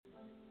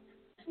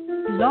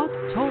Blog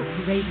Talk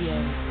Radio.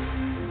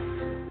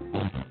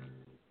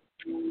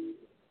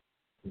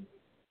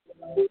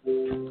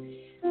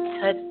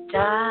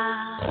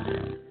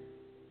 Ta-da!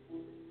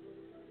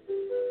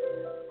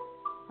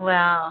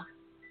 Well,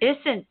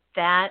 isn't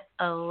that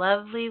a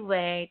lovely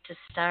way to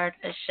start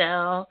a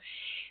show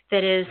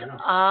that is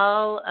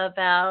all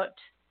about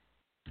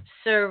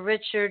Sir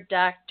Richard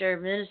Dr.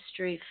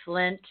 Ministry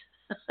Flint?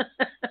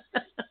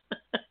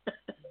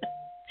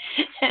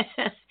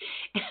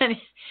 And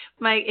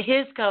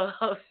his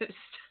co-host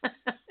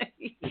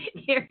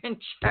here in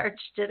charge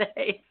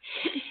today,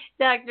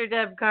 Dr.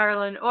 Deb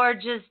Carlin, or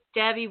just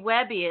Debbie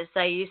Webby, as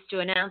I used to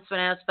announce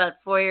when I was about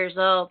 4 years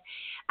old.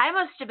 I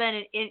must have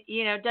been,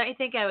 don't you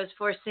think I was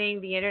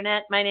foreseeing the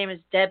internet? My name is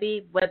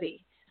Debbie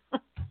Webby.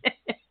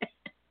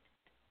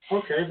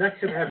 Okay, that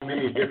could have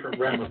many different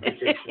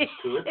ramifications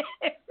to it.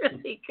 It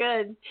really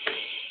could.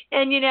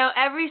 And,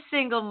 every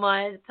single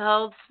month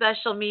holds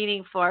special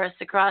meaning for us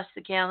across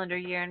the calendar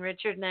year. And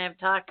Richard and I have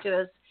talked to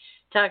us.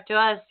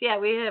 Yeah,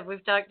 we have.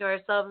 We've talked to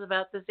ourselves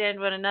about this and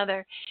one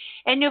another.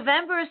 And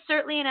November is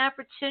certainly an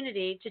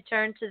opportunity to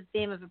turn to the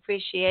theme of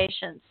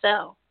appreciation.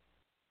 So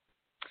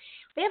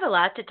we have a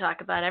lot to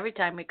talk about every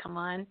time we come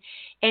on.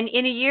 And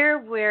in a year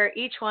where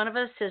each one of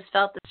us has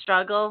felt the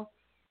struggle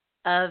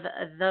of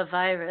the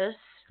virus,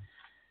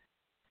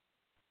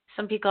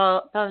 some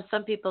people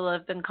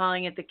have been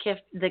calling it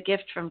the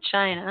gift from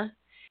China.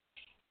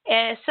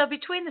 And so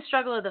between the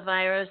struggle of the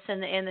virus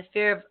and the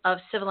fear of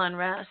civil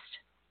unrest,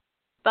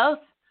 both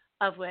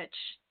of which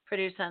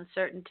produce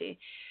uncertainty,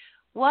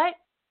 what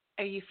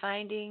are you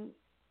finding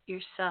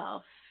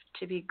yourself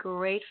to be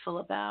grateful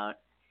about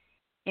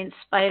in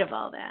spite of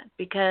all that?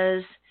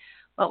 Because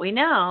what we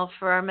know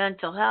for our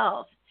mental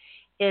health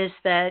is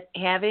that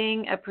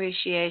having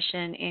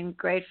appreciation and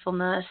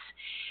gratefulness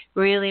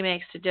really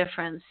makes a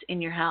difference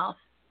in your health.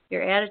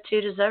 Your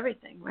attitude is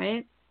everything,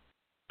 right?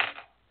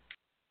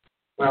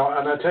 Well,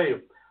 and I tell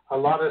you, a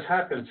lot has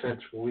happened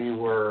since we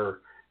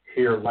were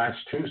here last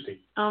Tuesday.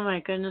 Oh, my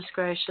goodness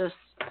gracious.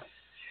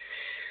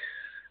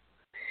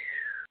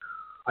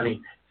 I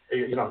mean,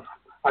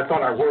 I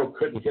thought our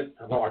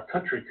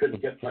country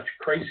couldn't get much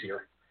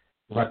crazier,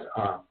 but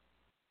I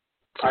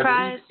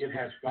believe it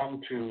has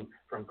gone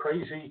from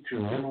crazy to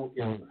mental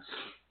illness.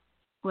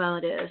 Well,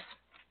 it is.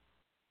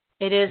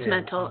 It is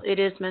mental. It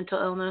is mental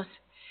illness.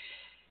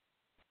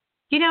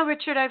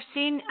 Richard, I've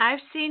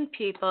seen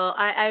people.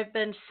 I've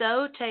been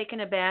so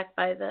taken aback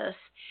by this.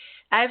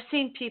 I've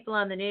seen people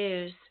on the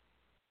news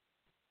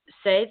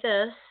say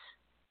this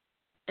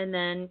and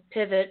then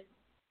pivot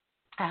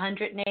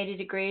 180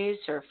 degrees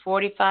or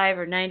 45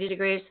 or 90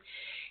 degrees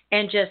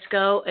and just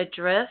go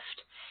adrift.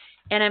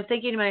 And I'm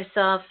thinking to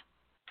myself,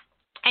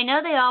 I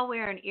know they all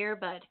wear an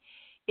earbud.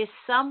 Is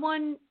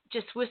someone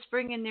just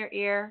whispering in their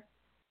ear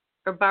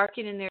or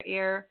barking in their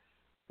ear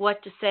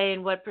what to say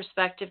and what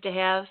perspective to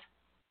have?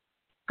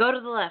 Go to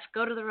the left,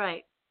 go to the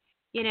right.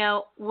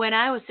 When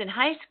I was in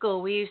high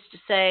school, we used to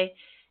say,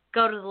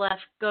 go to the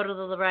left, go to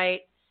the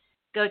right,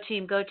 go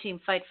team,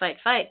 fight, fight,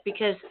 fight,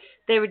 because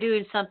they were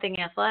doing something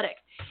athletic.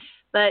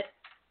 But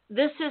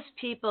this is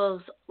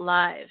people's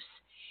lives.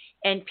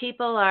 And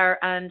people are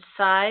on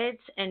sides,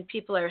 and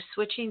people are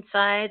switching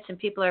sides, and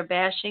people are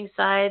bashing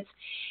sides.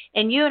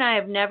 And you and I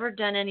have never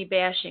done any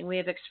bashing. We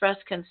have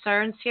expressed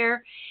concerns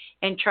here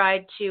and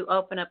tried to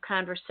open up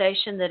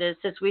conversation that is,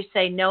 as we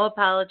say, no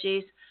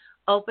apologies,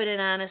 open and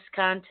honest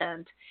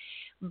content.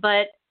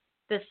 But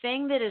the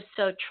thing that is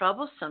so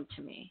troublesome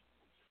to me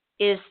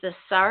is the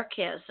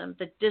sarcasm,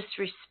 the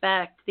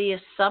disrespect, the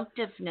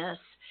assumptiveness,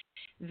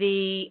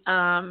 the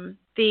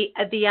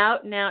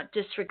out and out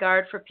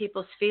disregard for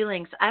people's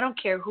feelings. I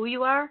don't care who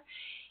you are,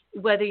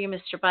 whether you're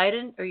Mr.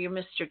 Biden or you're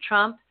Mr.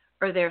 Trump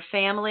or their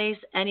families,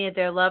 any of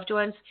their loved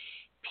ones.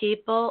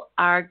 People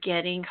are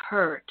getting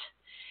hurt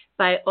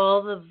by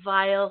all the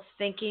vile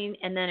thinking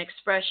and then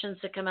expressions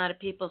that come out of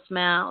people's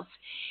mouths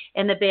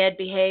and the bad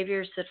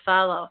behaviors that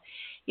follow.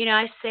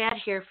 I sat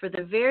here for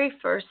the very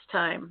first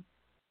time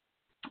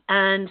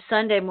on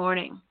Sunday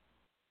morning.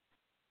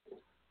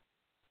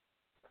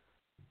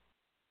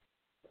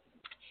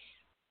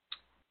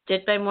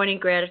 Did my morning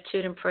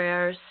gratitude and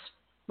prayers,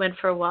 went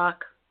for a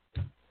walk,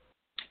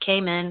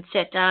 came in,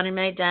 sat down in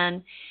my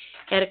den,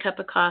 had a cup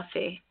of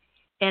coffee,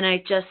 and I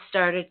just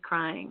started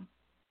crying.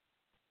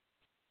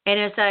 And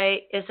as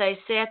I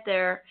sat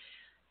there,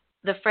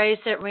 the phrase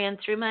that ran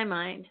through my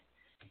mind,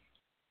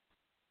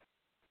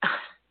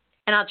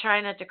 and I'll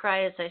try not to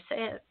cry as I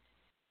say it,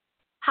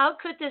 how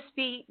could this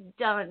be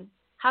done?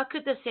 How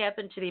could this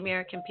happen to the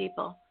American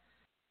people?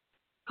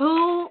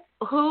 Who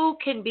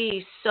can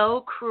be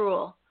so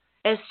cruel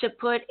as to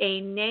put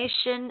a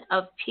nation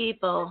of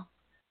people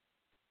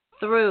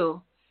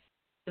through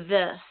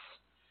this,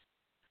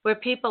 where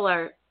people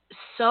are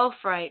so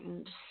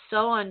frightened,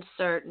 so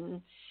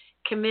uncertain,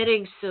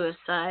 committing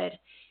suicide,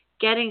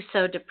 getting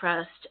so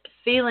depressed,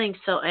 feeling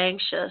so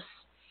anxious,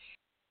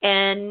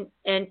 and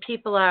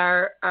people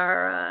are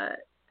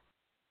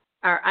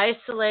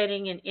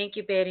isolating and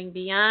incubating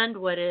beyond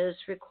what is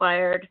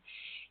required,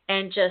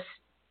 and just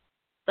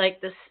like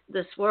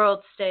this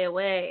world stay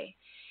away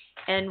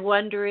and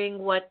wondering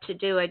what to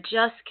do. I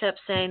just kept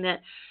saying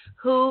that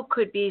who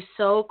could be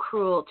so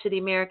cruel to the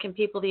American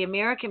people? The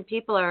American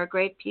people are a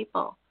great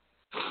people.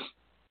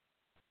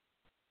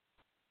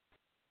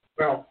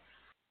 Well,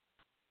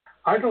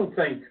 I don't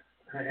think,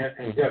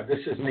 and Deb,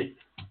 this is me,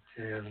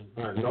 and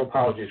no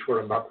apologies for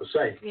what I'm about to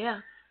say. Yeah.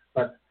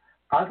 But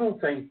I don't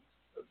think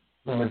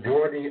the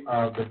majority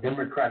of the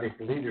Democratic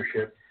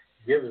leadership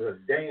gives a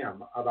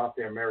damn about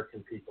the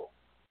American people.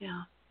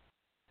 Yeah.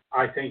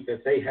 I think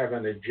that they have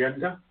an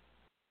agenda,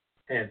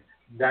 and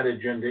that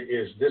agenda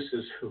is this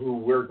is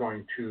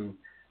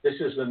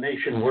the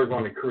nation we're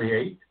going to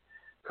create,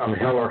 come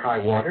hell or high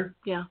water.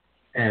 Yeah.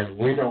 And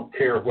we don't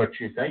care what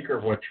you think or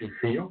what you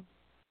feel,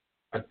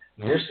 but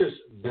this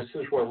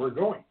is where we're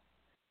going.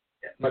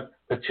 But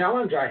the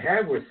challenge I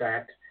have with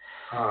that,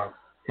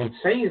 in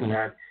saying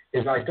that,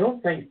 is I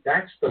don't think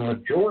that's the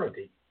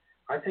majority.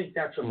 I think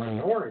that's a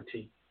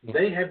minority.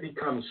 They have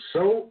become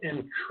so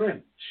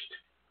entrenched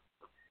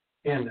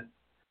in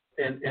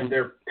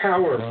their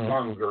power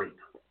mongering.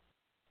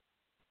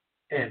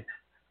 And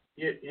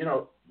you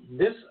know,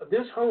 this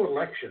whole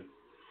election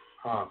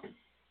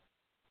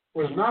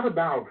was not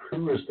about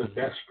who is the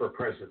best for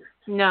president.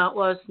 No, it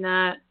was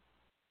not.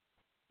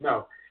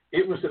 No,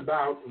 it was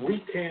about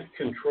we can't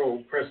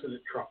control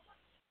President Trump.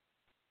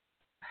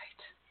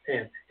 Right.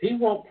 And he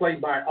won't play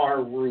by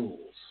our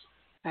rules.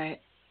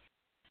 Right.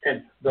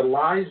 And the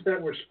lies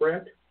that were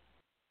spread,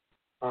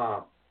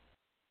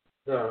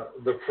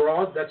 the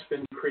fraud that's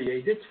been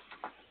created,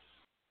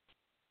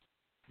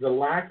 the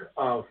lack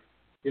of,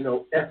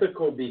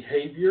 ethical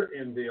behavior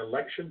in the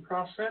election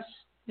process.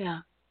 Yeah.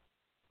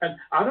 And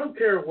I don't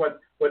care what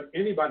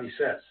anybody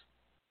says.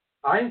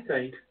 I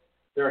think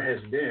there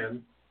has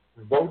been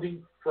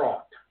voting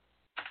fraud.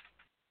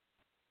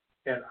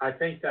 And I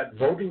think that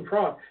voting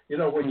fraud,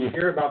 when you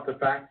hear about the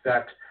fact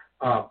that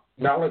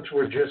ballots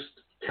were just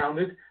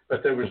counted,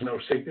 but there was no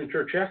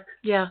signature check.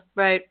 Yeah,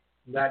 right.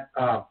 That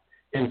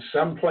in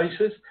some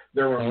places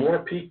there were more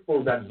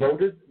people that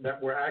voted that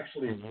were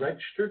actually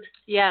registered.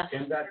 Yes.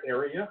 In that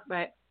area.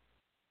 Right.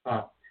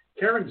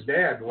 Karen's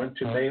dad went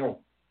to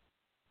mail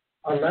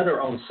a letter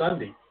on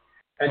Sunday,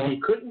 and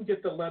he couldn't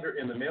get the letter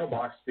in the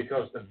mailbox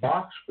because the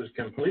box was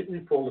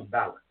completely full of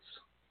ballots.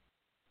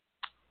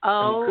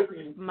 Oh,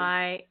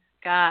 my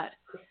God.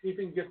 Couldn't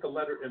even get the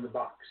letter in the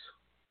box.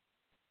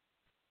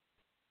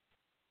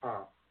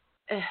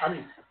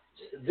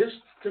 This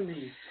to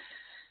me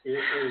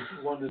is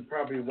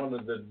probably one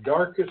of the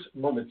darkest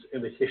moments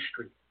in the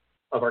history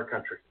of our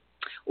country.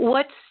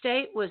 What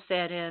state was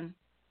that in?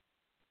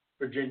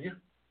 Virginia.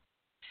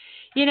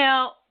 Do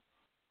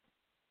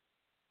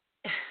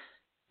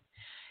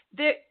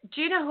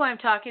you know who I'm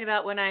talking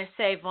about when I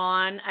say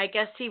Vaughn? I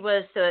guess he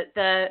was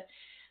the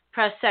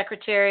press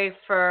secretary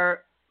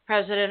for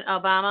President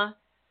Obama.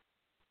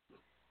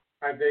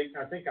 I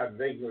think I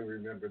vaguely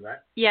remember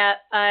that. Yeah,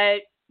 a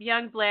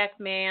young black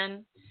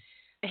man.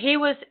 He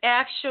was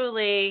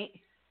actually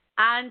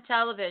on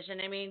television.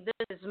 I mean,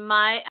 this is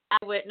my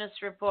eyewitness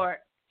report.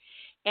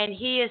 And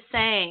he is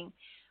saying,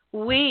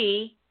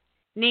 we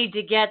need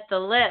to get the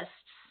lists.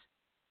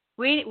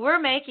 We're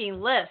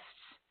making lists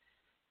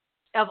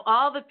of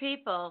all the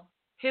people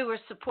who were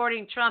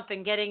supporting Trump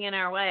and getting in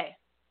our way.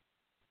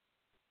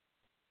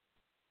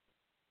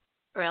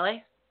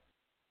 Really?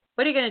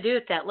 What are you going to do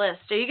with that list?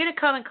 Are you going to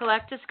come and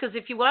collect us? Because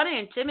if you want to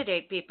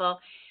intimidate people,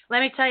 let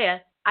me tell you,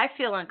 I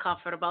feel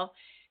uncomfortable.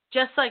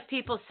 Just like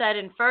people said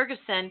in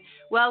Ferguson,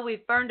 well,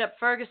 we've burned up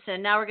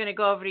Ferguson. Now we're going to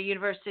go over to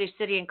University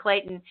City and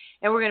Clayton,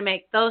 and we're going to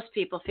make those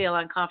people feel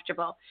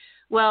uncomfortable.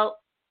 Well,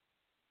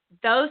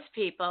 those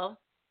people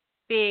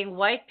being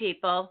white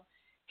people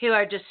who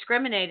are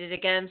discriminated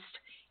against,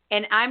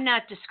 and I'm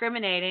not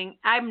discriminating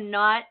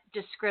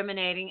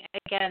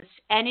against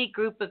any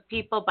group of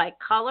people by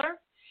color.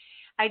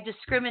 I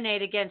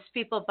discriminate against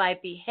people by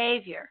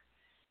behavior.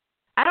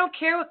 I don't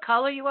care what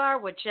color you are,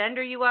 what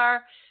gender you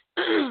are,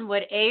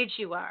 what age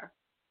you are,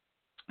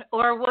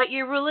 or what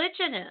your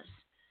religion is.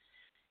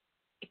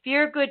 If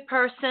you're a good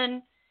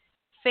person,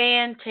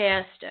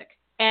 fantastic.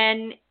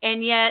 And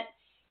yet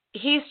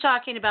he's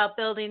talking about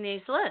building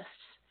these lists.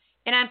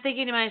 And I'm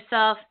thinking to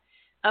myself,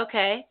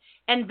 okay.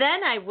 And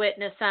then I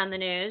witnessed on the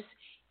news,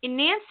 and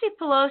Nancy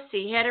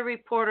Pelosi had a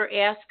reporter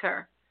ask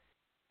her,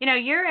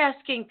 you're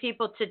asking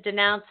people to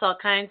denounce all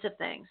kinds of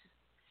things.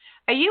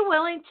 Are you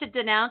willing to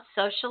denounce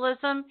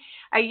socialism?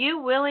 Are you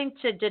willing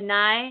to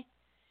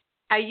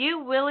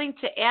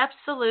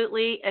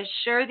absolutely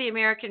assure the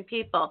American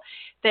people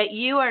that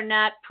you are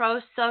not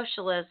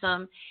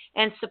pro-socialism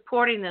and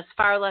supporting this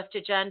far-left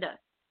agenda?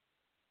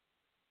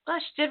 Well,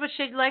 she did what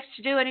she likes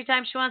to do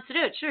anytime she wants to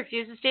do it. She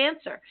refuses to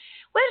answer.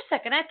 Wait a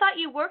second. I thought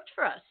you worked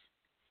for us.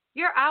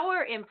 You're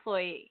our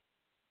employee.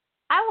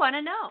 I want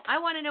to know. I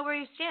want to know where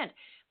you stand.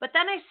 But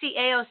then I see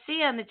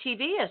AOC on the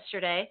TV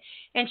yesterday,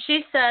 and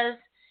she says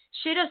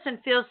she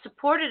doesn't feel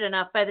supported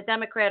enough by the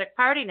Democratic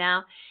Party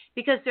now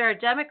because there are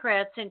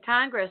Democrats in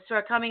Congress who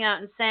are coming out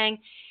and saying,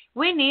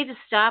 we need to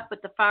stop with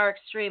the far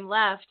extreme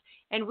left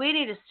And we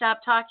need to stop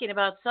talking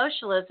about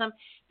socialism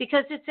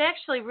because it's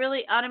actually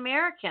really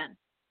un-American.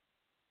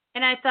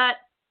 And I thought,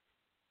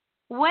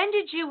 when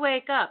did you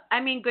wake up? I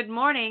mean, good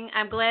morning.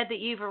 I'm glad that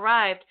you've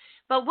arrived.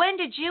 But when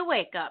did you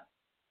wake up?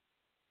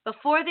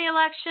 Before the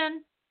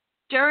election,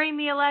 during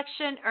the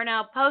election, or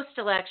now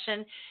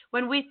post-election,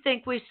 when we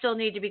think we still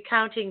need to be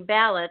counting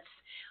ballots?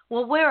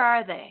 Well, where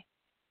are they?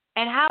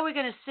 And how are we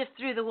going to sift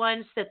through the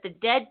ones that the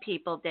dead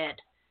people did?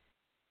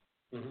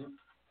 Mm-hmm.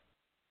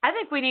 I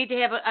think we need to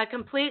have a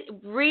complete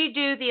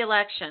redo the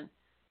election.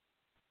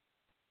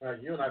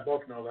 You and I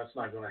both know that's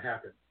not going to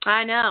happen.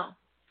 I know.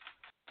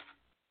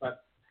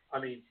 But I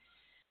mean,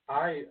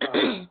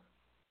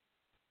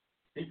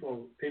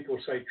 people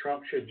say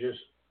Trump should just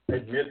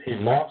admit he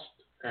lost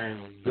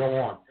and go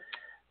on.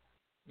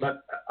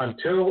 But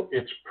until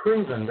it's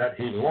proven that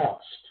he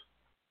lost,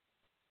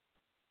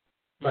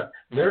 but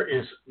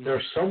there's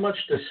so much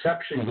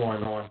deception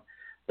going on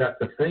that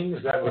the things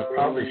that would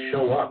probably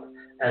show up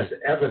as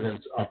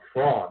evidence of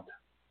fraud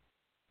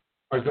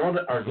are going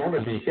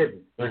to be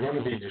hidden. They're going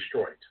to be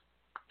destroyed.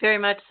 Very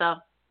much so.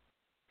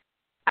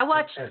 I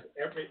watched as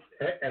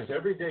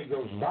every day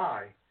goes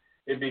by,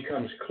 it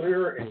becomes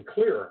clearer and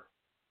clearer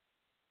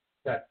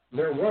that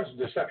there was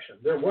deception,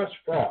 there was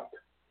fraud.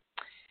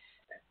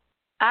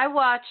 I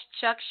watched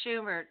Chuck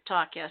Schumer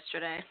talk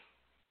yesterday,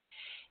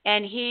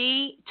 and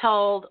he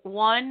told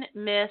one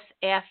myth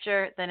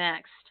after the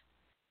next.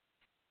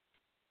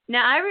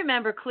 Now, I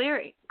remember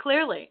clearly,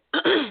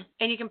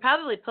 and you can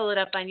probably pull it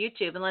up on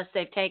YouTube unless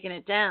they've taken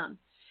it down,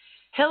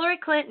 Hillary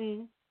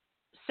Clinton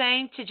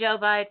saying to Joe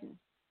Biden,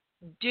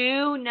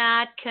 do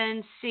not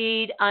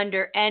concede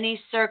under any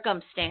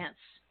circumstance.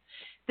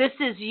 This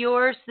is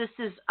yours. This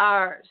is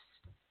ours.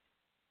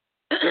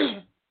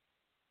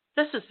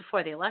 This was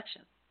before the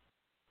election.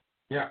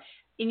 Yeah.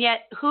 And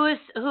yet, who is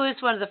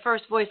one of the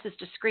first voices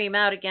to scream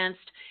out against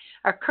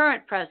our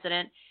current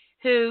president,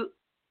 who,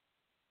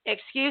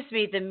 excuse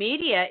me, the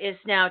media is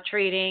now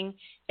treating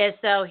as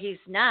though he's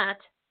not.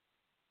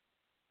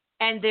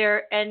 And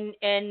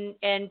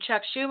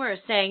Chuck Schumer is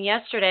saying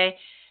yesterday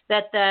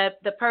that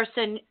the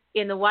person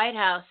in the White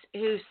House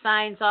who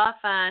signs off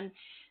on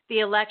the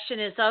election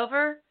is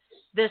over,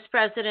 this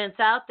president's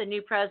out, the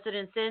new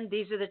president's in,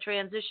 these are the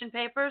transition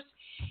papers.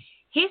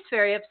 He's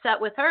very upset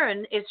with her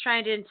and is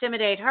trying to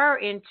intimidate her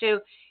into,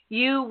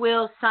 you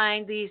will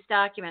sign these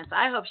documents.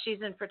 I hope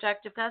she's in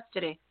protective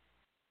custody.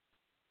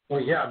 Well,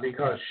 yeah,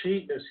 because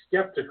she is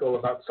skeptical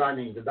about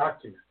signing the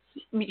documents.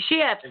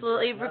 She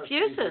absolutely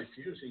refuses.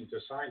 She's refusing to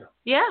sign them.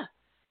 Yeah.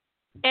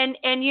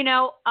 And you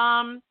know,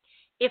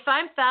 if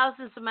I'm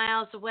thousands of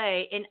miles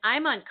away and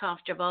I'm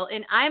uncomfortable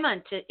and I'm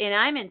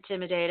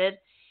intimidated,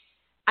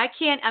 I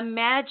cannot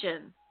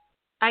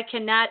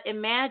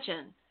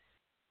imagine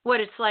what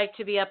it's like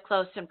to be up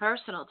close and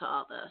personal to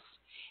all this.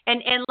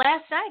 And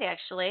last night,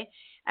 actually,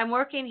 I'm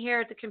working here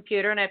at the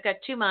computer, and I've got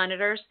two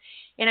monitors,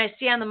 and I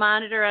see on the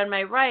monitor on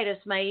my right as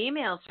my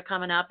emails are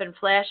coming up and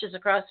flashes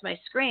across my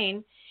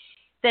screen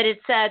that it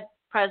said,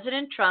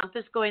 President Trump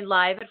is going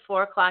live at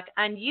 4 o'clock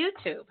on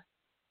YouTube.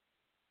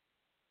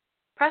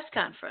 Press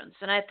conference.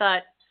 And I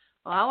thought,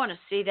 well, I want to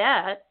see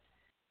that.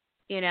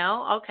 You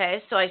know,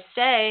 okay, so I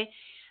stay.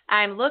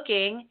 I'm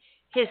looking.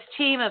 His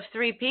team of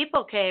 3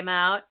 people came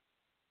out.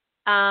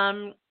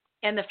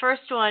 And the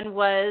first one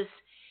was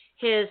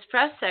his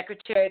press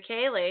secretary,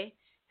 Kayleigh,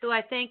 who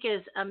I think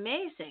is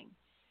amazing.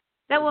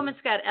 That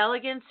woman's got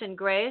elegance and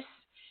grace.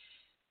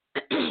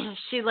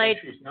 She's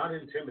not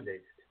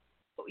intimidated.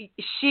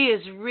 She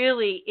is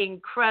really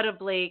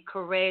incredibly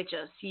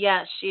courageous.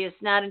 Yes, she is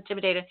not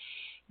intimidated.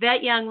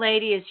 That young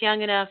lady is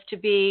young enough to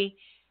be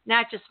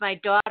not just my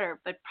daughter,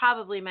 but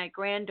probably my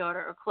granddaughter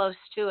or close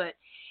to it.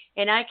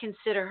 And I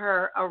consider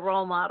her a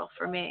role model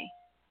for me.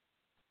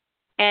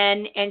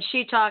 And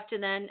she talked,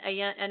 and then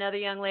another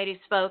young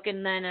lady spoke,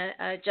 and then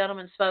a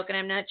gentleman spoke, and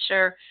I'm not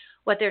sure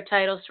what their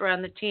titles were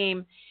on the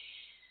team.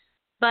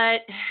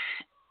 But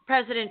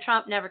President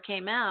Trump never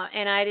came out,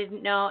 and I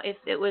didn't know if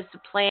it was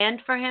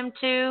planned for him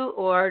to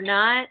or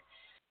not.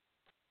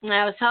 And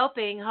I was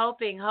hoping.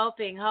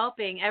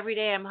 Every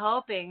day I'm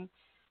hoping,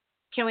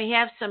 can we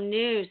have some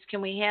news? Can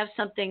we have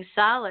something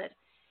solid?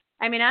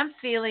 I mean, I'm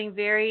feeling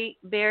very,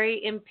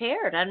 very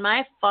impaired on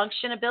my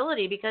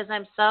functionability because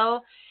I'm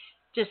so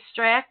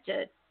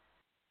distracted,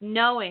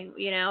 knowing,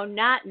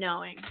 not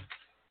knowing.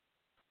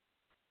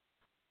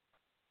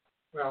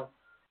 Well,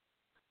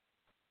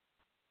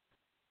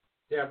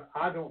 Deb,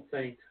 I don't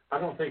think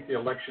the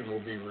election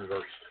will be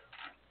reversed.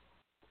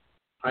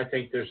 I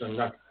think there's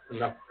enough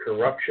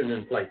corruption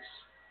in place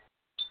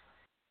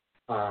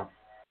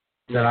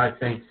that I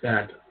think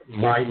that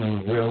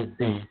Biden will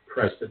be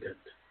president.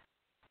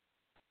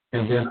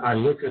 And then I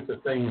look at the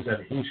things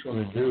that he's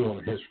going to do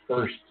on his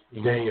first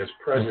day as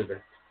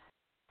president,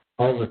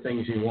 all the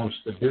things he wants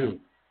to do.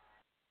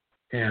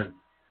 And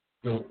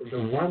the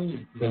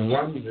one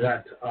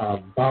that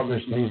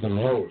bothers me the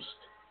most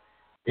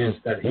is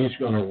that he's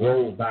going to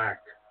roll back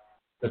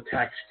the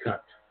tax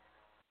cut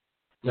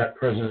that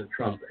President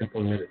Trump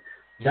implemented.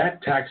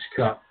 That tax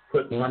cut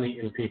put money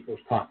in people's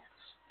pockets.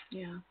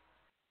 Yeah.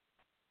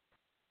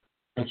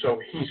 And so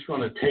he's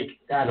going to take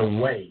that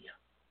away.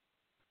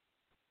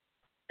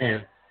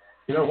 And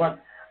you know what?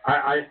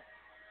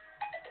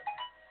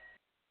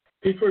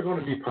 People are going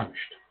to be punished.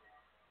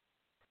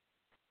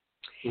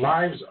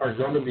 Lives are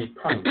going to be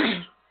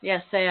punished.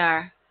 Yes, they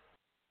are.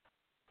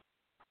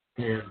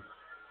 And,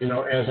 you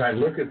know, as I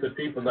look at the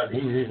people that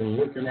he's even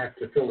looking at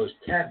to fill his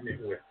cabinet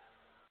with,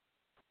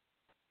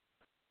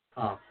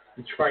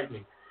 it's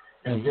frightening.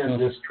 And then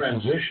this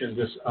transition,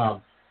 this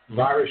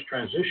virus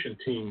transition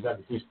team that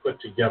he's put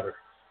together,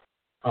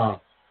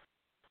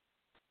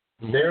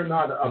 they're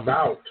not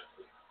about,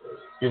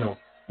 you know,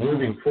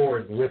 moving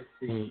forward with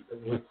the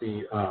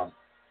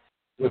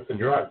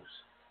drugs.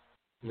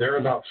 They're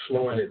about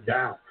slowing it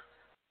down.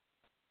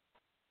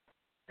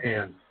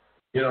 And,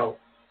 you know,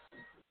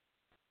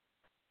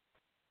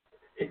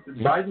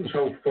 Biden's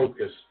whole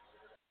focus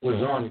was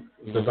on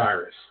the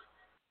virus.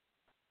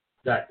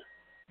 That,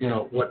 you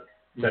know,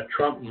 that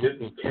Trump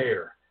didn't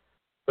care.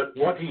 But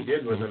what he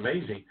did was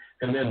amazing.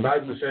 And then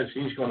Biden says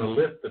he's going to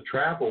lift the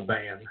travel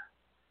ban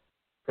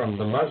from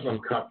the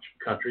Muslim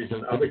countries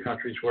and other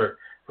countries where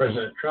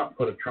President Trump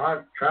put a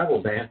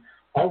travel ban.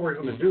 All we're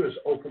going to do is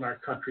open our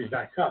country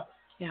back up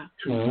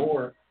to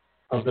more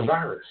of the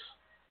virus.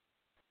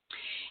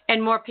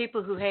 And more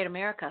people who hate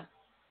America.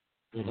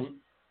 Mm-hmm.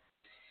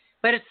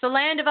 But it's the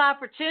land of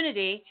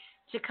opportunity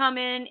to come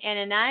in and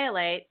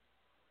annihilate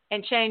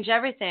and change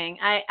everything.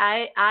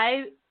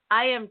 I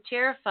am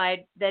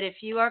terrified that if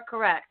you are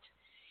correct,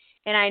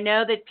 and I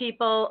know that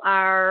people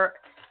are,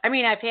 I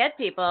mean, I've had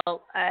people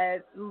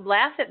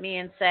laugh at me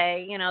and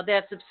say, you know,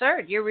 that's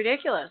absurd. You're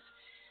ridiculous.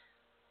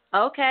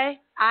 Okay,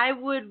 I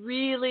would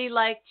really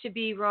like to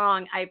be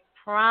wrong. I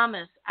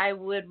promise I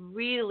would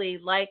really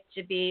like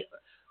to be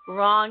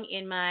wrong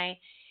in my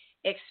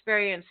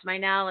experience, my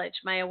knowledge,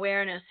 my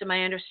awareness, and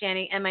my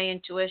understanding, and my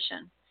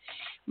intuition.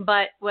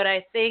 But what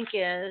I think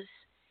is,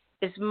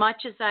 as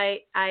much as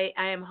I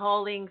am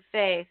holding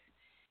faith,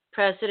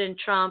 President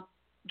Trump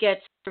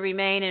gets to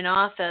remain in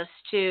office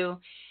to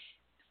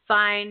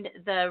find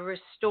the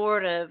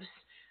restoratives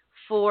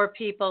for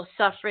people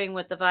suffering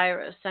with the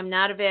virus. I'm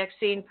not a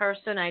vaccine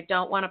person. I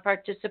don't want to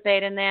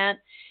participate in that.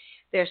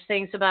 There's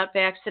things about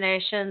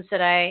vaccinations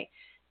that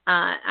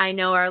I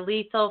know are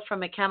lethal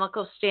from a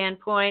chemical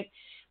standpoint,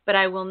 but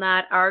I will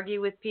not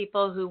argue with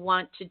people who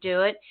want to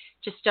do it.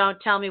 Just don't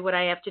tell me what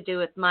I have to do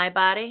with my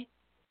body.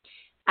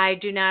 I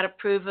do not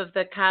approve of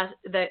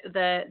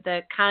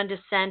the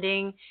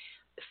condescending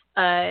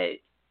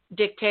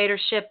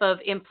dictatorship of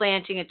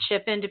implanting a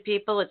chip into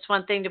people. It's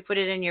one thing to put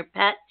it in your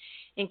pet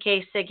in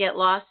case they get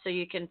lost so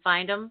you can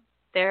find them.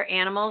 They're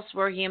animals.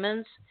 We're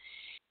humans.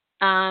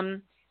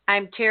 I'm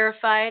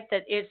terrified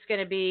that it's going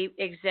to be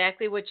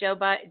exactly what Joe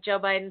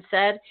Biden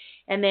said,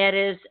 and that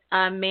is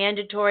a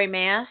mandatory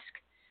mask.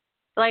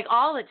 Like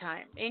all the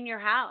time, in your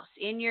house,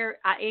 in your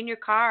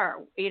car,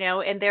 you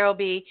know, and there will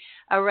be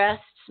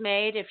arrests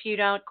made if you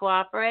don't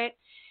cooperate,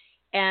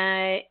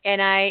 and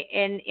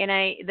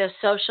the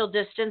social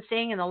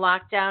distancing and the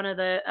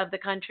lockdown of the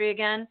country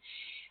again.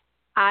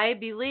 I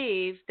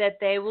believe that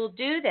they will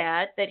do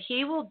that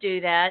he will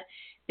do that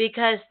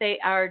because they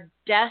are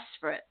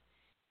desperate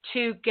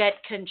to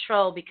get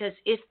control. Because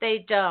if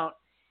they don't,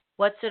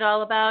 what's it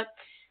all about?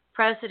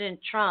 President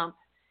Trump,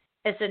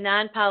 as a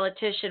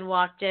non-politician,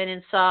 walked in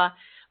and saw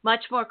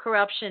much more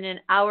corruption in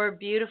our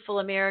beautiful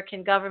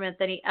American government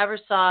than he ever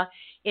saw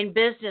in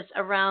business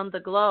around the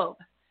globe.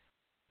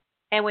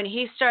 And when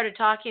he started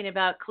talking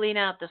about clean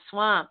out the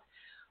swamp,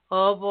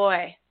 oh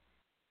boy,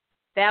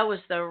 that was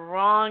the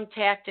wrong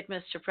tactic,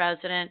 Mr.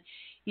 President.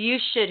 You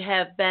should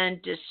have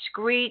been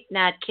discreet,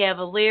 not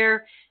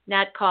cavalier,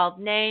 not called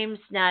names,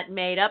 not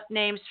made up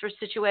names for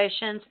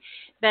situations,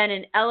 been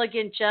an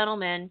elegant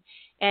gentleman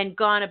and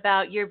gone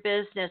about your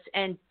business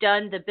and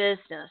done the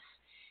business.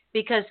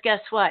 Because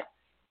guess what?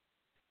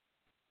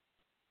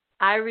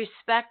 I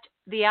respect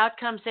the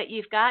outcomes that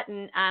you've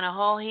gotten on a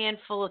whole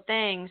handful of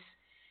things,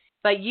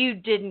 but you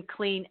didn't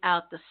clean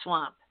out the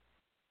swamp.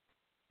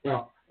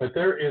 Well, but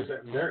there is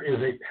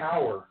a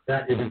power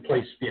that is in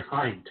place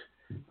behind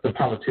the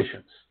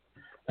politicians.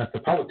 That the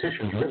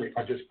politicians really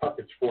are just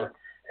puppets for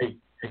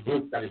a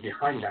group that is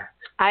behind that.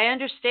 I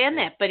understand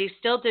that, but he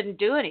still didn't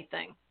do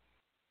anything.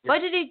 Yeah. What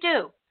did he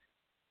do?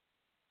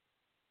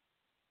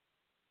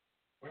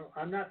 Well,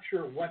 I'm not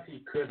sure what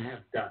he could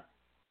have done.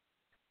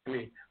 I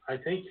mean, I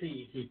think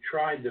he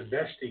tried the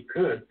best he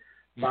could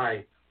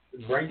by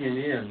bringing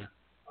in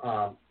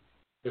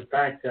the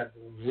fact that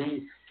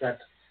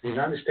the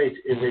United States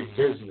is a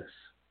business.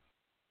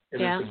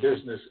 And it's a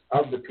business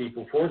of the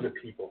people, for the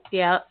people.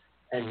 Yeah.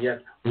 And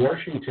yet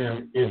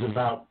Washington is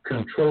about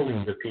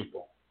controlling the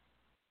people.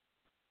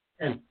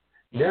 And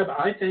Deb,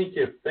 I think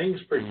if things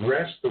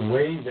progress the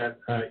way that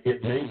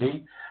it may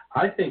be,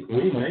 I think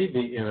we may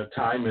be in a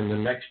time in the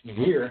next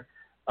year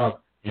of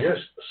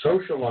just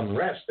social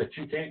unrest that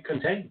you can't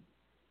contain.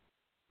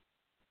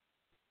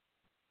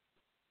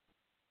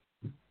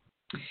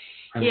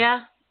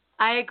 Yeah,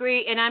 I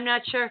agree, and I'm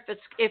not sure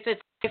if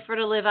it's safer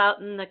to live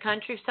out in the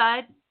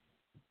countryside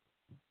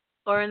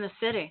or in the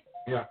city.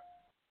 Yeah.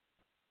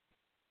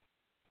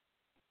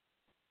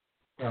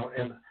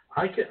 And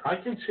I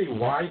can see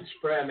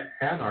widespread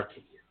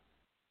anarchy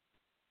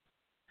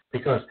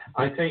because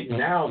I think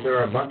now there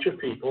are a bunch of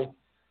people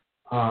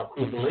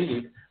who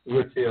believe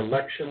with the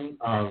election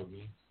of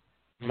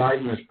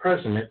Biden as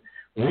president,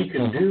 we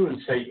can do and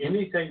say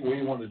anything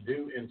we want to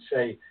do and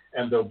say,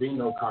 and there'll be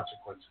no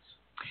consequences.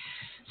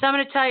 So I'm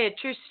going to tell you a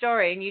true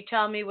story, and you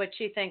tell me what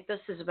you think this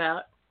is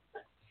about.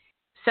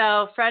 So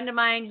a friend of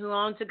mine who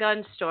owns a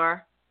gun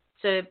store,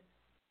 it's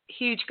a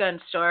huge gun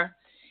store,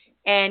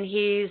 and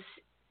he's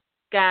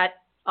got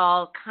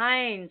all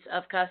kinds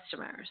of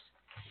customers.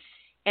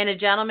 And a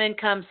gentleman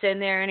comes in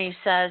there and he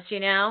says,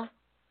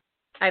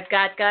 I've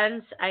got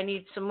guns, I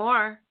need some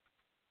more,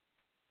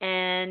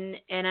 and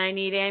I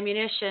need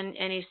ammunition.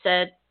 And he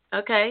said,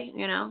 okay,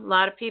 a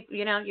lot of people,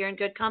 you're in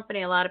good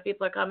company, a lot of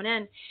people are coming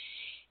in.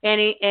 And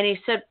he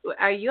said,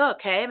 are you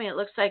okay? I mean, it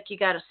looks like you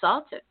got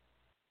assaulted.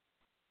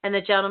 And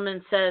the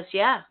gentleman says,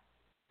 yeah.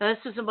 Now,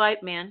 this was a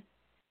white man.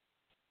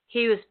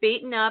 He was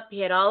beaten up. He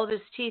had all of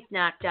his teeth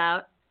knocked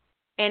out.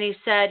 And he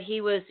said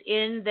he was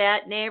in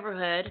that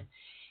neighborhood,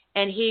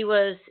 and he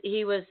was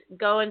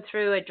going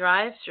through a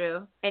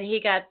drive-through, and he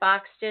got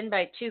boxed in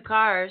by two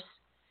cars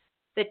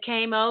that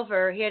came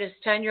over. He had his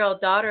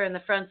 10-year-old daughter in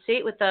the front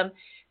seat with them.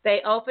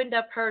 They opened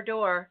up her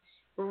door,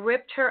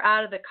 ripped her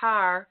out of the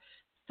car,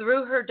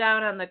 threw her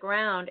down on the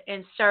ground,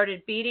 and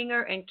started beating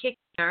her and kicking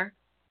her.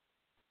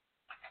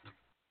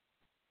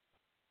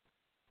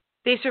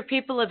 These were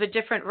people of a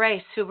different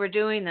race who were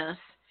doing this.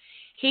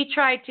 He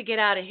tried to get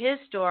out of his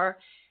door.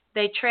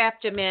 They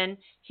trapped him in.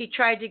 He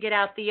tried to get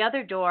out the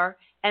other door,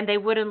 and they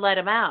wouldn't let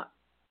him out.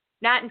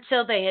 Not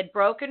until they had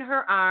broken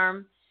her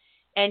arm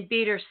and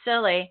beat her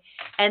silly,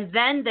 and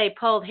then they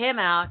pulled him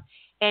out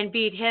and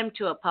beat him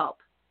to a pulp.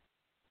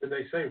 Did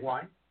they say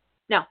why?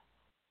 No,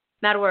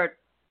 not a word.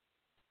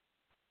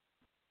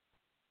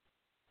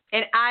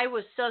 And I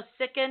was so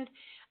sickened,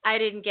 I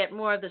didn't get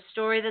more of the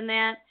story than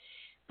that.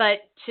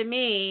 But to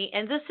me,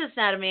 and this is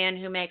not a man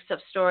who makes up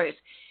stories.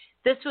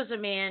 This was a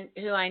man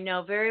who I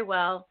know very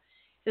well,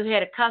 who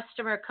had a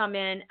customer come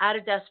in out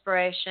of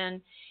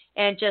desperation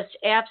and just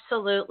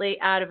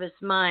absolutely out of his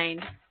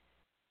mind.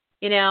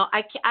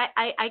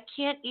 I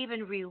can't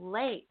even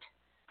relate.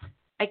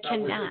 I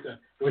cannot.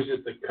 Was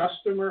it the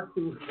customer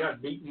who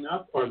got beaten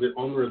up or the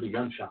owner of the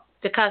gun shop?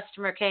 The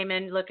customer came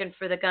in looking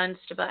for the guns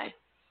to buy.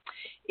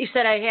 He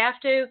said, I have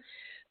to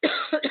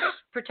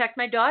protect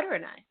my daughter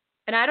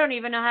and I don't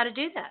even know how to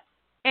do that.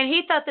 And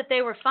he thought that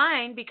they were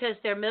fine because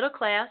they're middle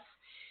class.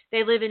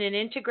 They live in an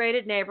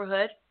integrated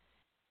neighborhood.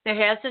 There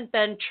hasn't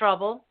been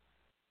trouble.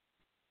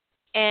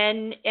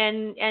 And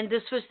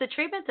this was the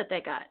treatment that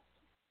they got.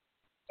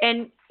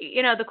 And,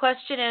 the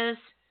question is,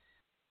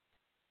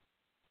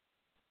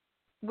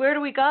 where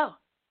do we go?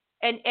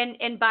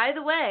 And by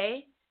the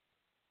way,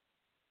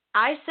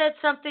 I said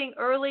something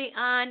early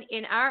on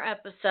in our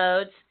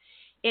episodes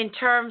in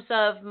terms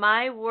of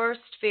my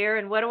worst fear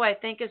and what do I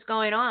think is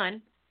going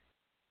on.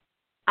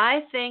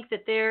 I think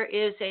that there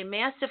is a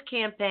massive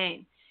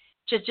campaign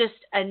to just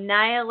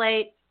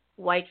annihilate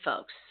white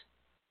folks.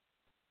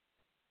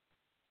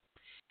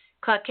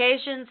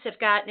 Caucasians have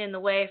gotten in the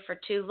way for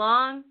too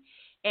long,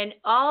 and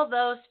all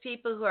those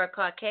people who are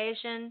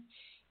Caucasian,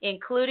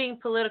 including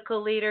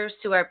political leaders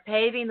who are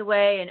paving the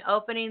way and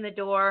opening the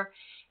door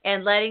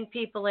and letting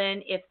people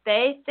in, if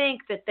they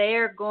think that they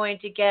are going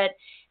to get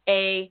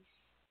a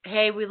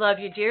hey, we love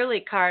you dearly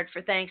card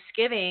for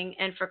Thanksgiving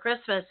and for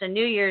Christmas and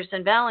New Year's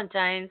and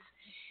Valentine's,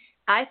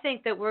 I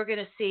think that we're going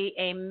to see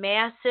a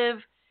massive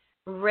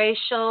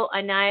racial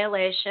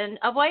annihilation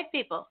of white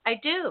people. I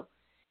do.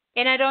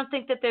 And I don't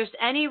think that there's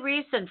any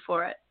reason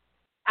for it.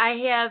 I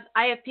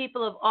have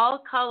people of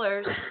all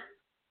colors,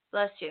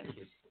 bless you.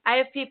 I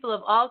have people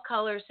of all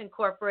colors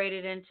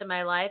incorporated into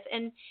my life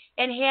and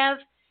have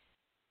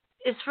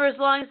is for as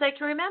long as I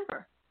can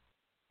remember.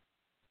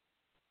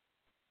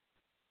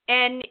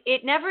 And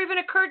it never even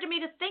occurred to me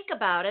to think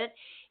about it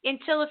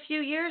until a few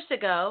years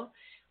ago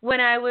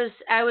when I was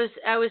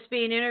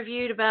being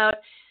interviewed about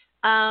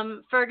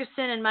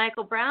Ferguson and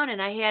Michael Brown,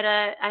 and I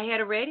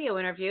had a radio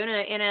interview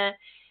and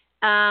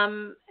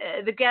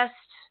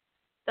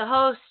the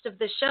host of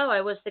the show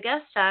I was the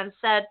guest on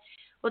said,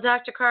 well,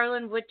 Dr.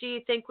 Carlin, what do you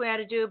think we ought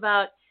to do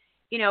about,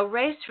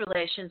 race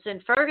relations in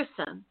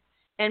Ferguson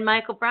and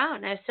Michael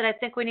Brown? I said, I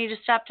think we need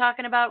to stop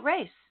talking about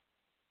race.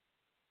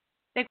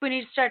 I think we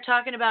need to start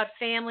talking about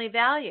family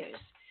values.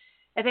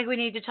 I think we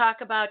need to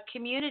talk about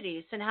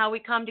communities and how we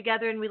come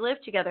together and we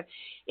live together.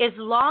 As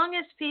long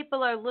as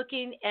people are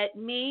looking at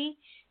me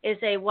as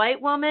a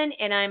white woman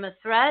and I'm a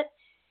threat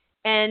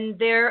and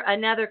they're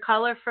another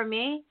color from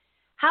me,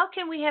 how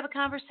can we have a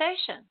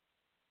conversation?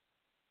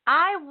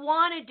 I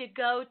wanted to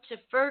go to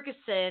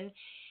Ferguson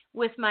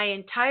with my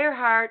entire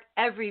heart,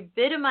 every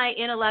bit of my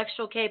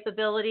intellectual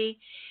capability,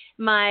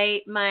 my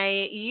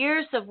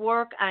years of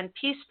work on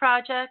peace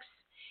projects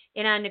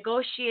and on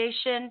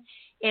negotiation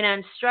and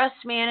on stress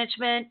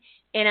management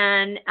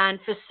and on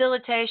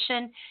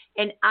facilitation,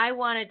 and I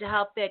wanted to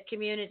help that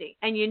community.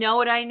 And you know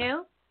what I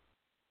knew?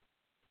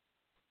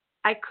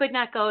 I could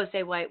not go as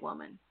a white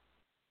woman.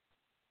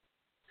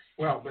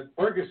 Well, but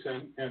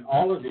Ferguson and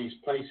all of these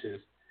places,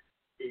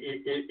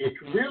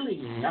 it's really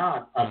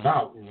not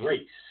about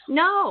race.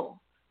 No.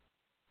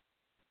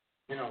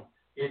 You know,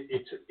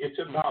 it's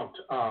about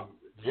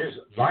just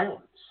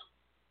violence.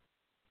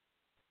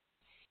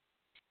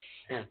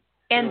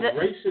 And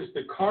race is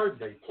the card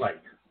they play.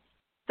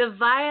 The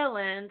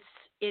violence,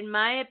 in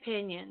my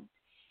opinion,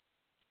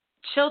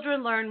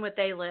 children learn what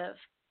they live.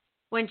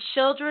 When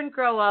children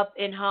grow up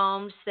in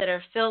homes that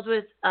are filled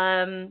with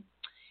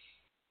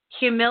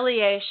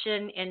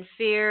humiliation and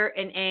fear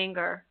and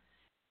anger,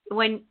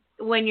 when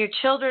your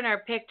children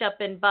are picked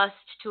up and bused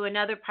to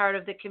another part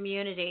of the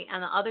community on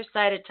the other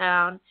side of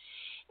town,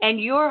 and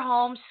your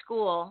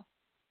school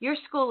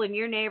in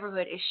your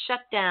neighborhood is shut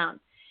down,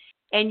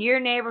 and your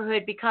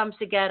neighborhood becomes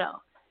a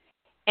ghetto,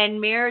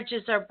 and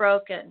marriages are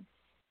broken,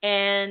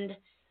 and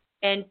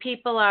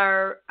people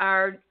are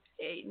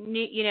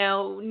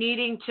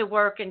needing to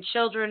work, and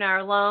children are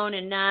alone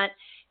and not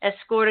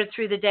escorted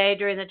through the day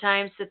during the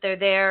times that they're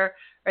there,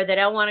 or they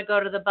don't want to go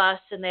to the bus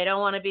and they don't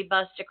want to be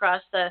bused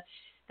across the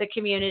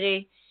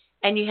community,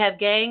 and you have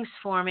gangs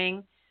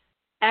forming.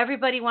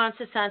 Everybody wants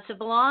a sense of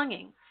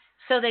belonging.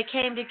 So they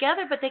came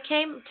together, but they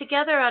came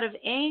together out of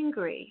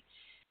angry.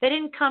 They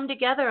didn't come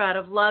together out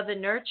of love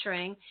and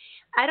nurturing.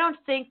 I don't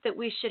think that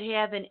we should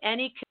have in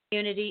any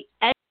community,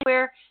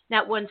 anywhere,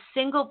 not one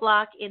single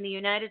block in the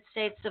United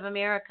States of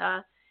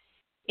America,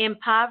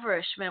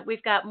 impoverishment.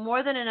 We've got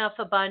more than enough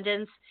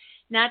abundance,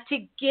 not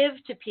to give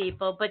to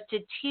people, but to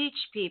teach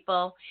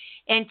people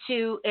and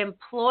to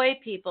employ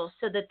people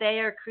so that they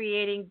are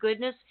creating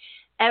goodness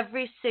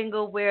every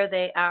single where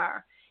they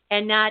are,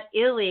 and not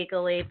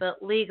illegally,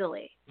 but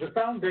legally. The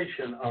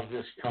foundation of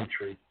this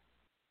country,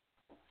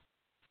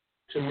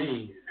 to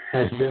me,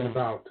 has been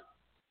about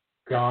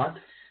God,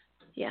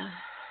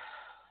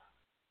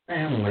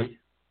 family,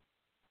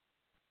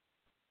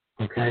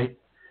 okay,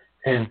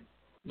 and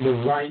the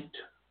right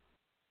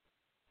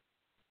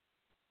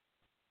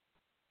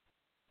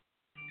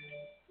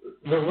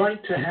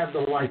to have the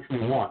life we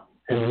want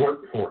and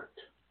work for it.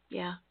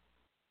 Yeah.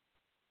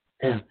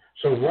 And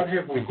so what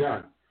have we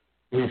done?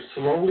 We've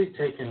slowly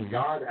taken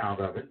God out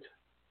of it.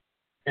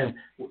 And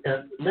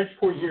the next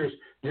 4 years,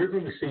 you're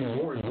going to see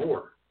more and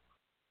more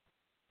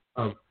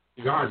of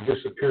God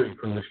disappearing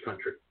from this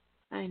country.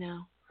 I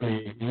know. I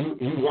mean,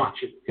 you watch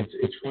it.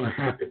 It's going to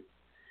happen.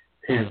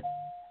 And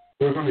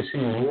we're going to see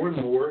more and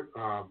more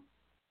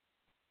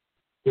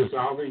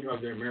dissolving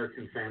of the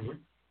American family.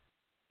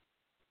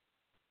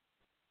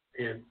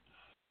 And,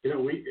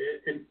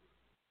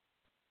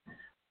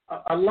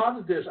 a lot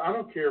of this, I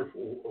don't care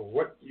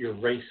what your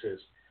race is,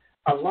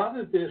 a lot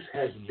of this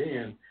has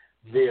been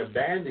the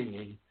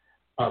abandoning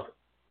of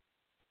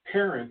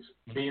parents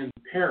being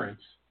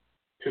parents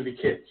to the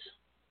kids.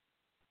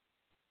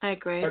 I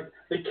agree. But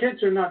the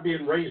kids are not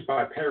being raised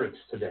by parents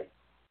today.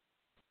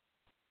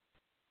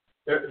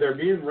 They're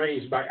being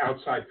raised by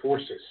outside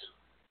forces.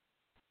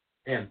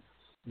 And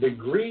the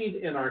greed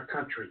in our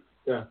country,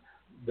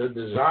 the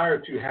desire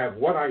to have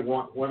what I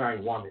want when I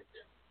want it,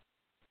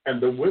 and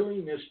the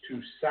willingness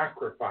to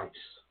sacrifice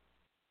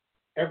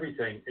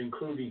everything,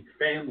 including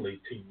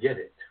family, to get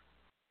it,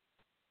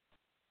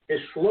 is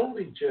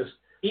slowly just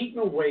eating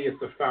away at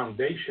the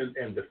foundation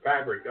and the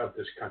fabric of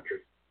this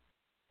country.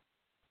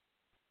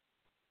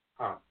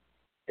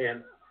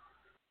 And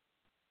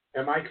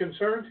am I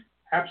concerned?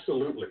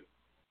 Absolutely.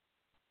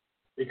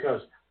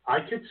 Because I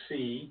could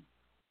see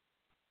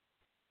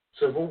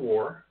civil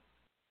war.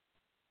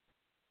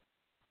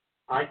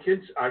 I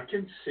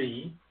can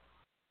see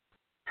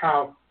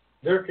how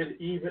there could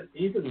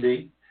even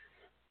be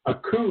a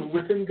coup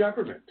within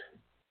government.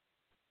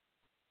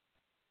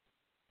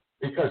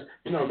 Because,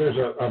 there's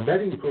a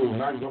betting pool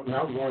now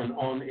going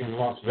on in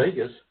Las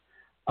Vegas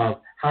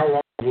of how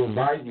long will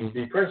Biden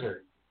be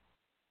president.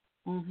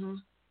 Mm-hmm.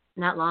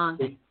 Not long.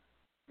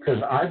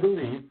 Because I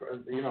believe,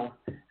 and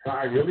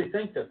I really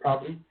think that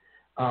probably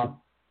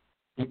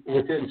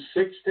within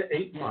 6 to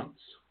 8 months,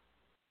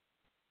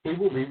 he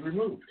will be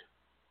removed.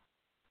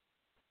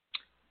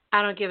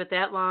 I don't give it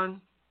that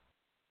long.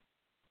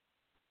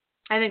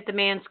 I think the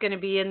man's going to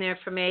be in there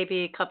for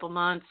maybe a couple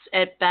months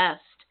at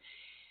best,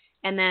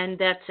 and then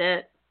that's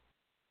it.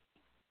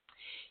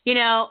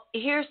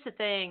 Here's the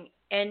thing,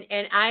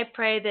 and I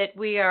pray that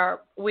we are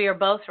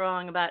both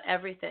wrong about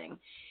everything,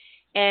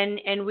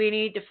 and we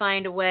need to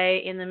find a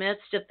way in the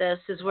midst of this,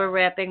 as we're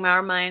wrapping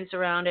our minds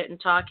around it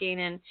and talking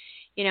and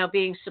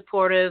being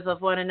supportive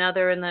of one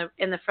another in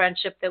the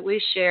friendship that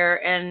we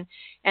share and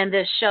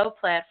this show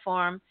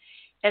platform.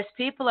 As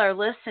people are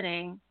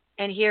listening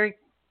and hearing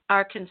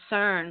our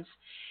concerns,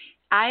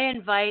 I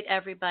invite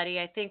everybody,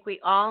 I think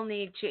we all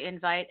need to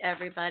invite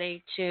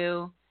everybody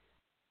to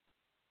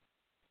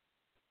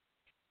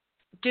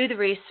do the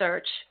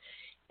research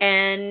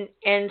and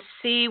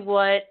see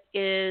what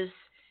is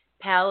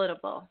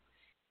palatable.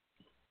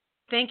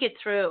 Think it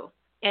through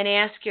and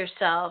ask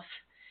yourself,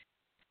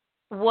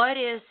 what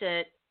is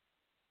it,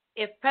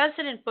 if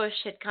President Bush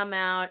had come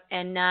out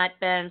and not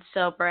been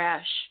so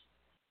brash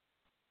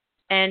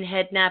and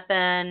had not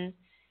been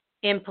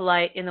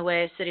impolite in the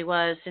ways that he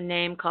was and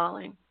name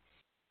calling.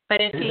 But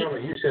if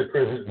you said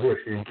President Bush,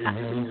 you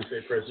mean to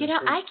say President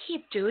Bush? I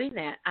keep doing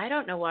that. I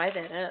don't know why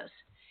that is.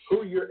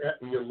 Who your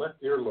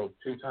left earlobe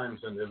 2 times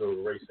and it'll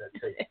erase that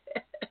tape.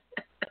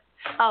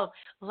 Oh,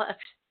 left.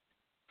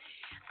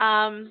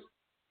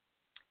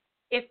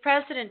 If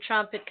President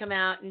Trump had come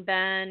out and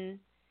been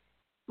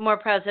more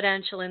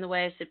presidential in the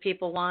ways that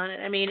people want it,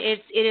 I mean,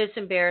 it is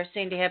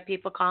embarrassing to have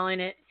people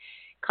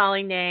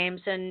calling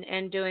names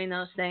and doing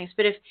those things.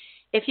 But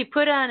if you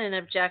put on an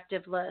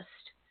objective list,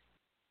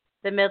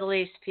 the Middle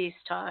East peace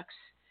talks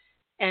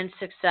and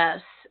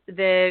success,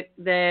 the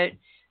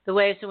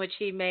ways in which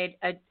he made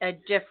a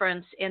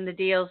difference in the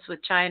deals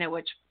with China,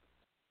 which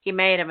he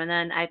made them, and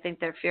then I think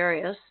they're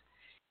furious.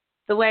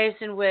 The ways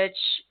in which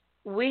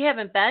we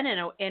haven't been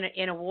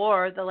in a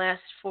war the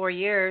last 4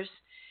 years,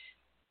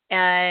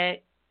 right?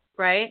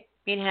 I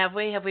mean, have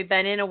we? Have we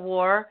been in a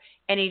war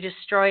and he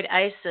destroyed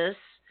ISIS?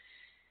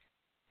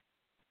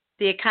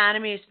 The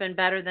economy has been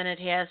better than it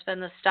has been.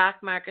 The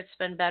stock market's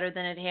been better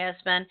than it has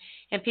been.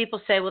 And people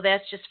say, well,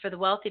 that's just for the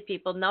wealthy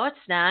people. No, it's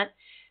not.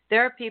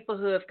 There are people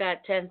who have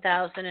got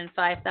 $10,000 and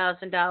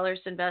 $5,000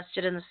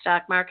 invested in the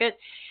stock market.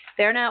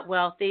 They're not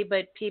wealthy,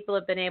 but people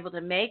have been able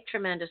to make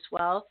tremendous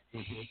wealth.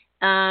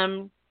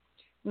 Mm-hmm.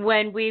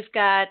 When we've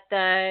got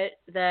the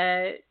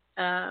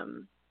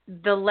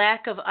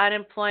lack of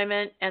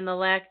unemployment and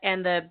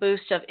the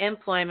boost of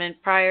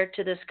employment prior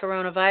to this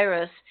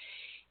coronavirus,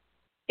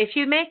 if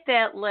you make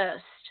that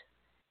list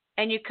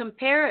and you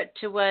compare it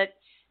to what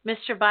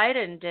Mr.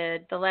 Biden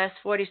did the last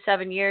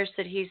 47 years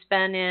that he's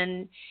been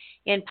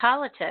in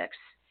politics,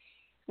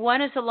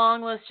 one is a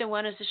long list and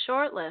one is a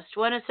short list.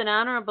 One is an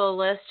honorable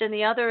list and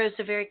the other is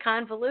a very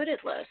convoluted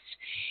list.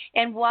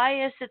 And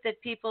why is it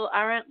that people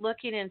aren't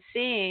looking and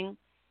seeing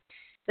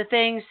the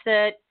things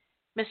that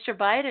Mr.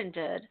 Biden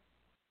did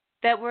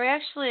that were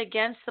actually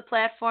against the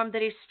platform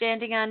that he's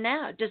standing on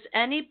now? Does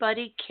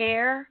anybody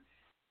care?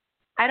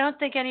 I don't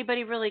think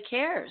anybody really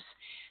cares.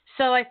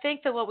 So I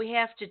think that what we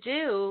have to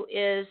do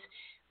is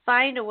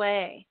find a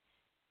way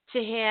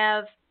to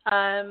have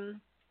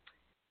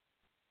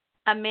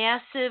a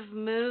massive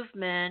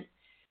movement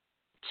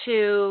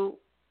to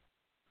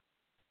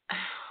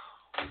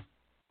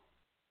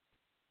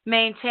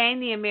maintain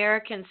the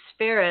American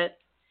spirit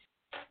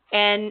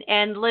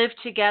and live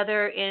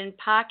together in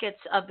pockets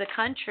of the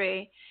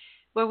country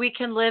where we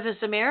can live as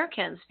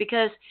Americans.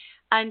 Because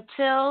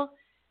until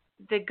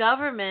the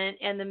government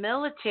and the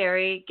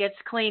military gets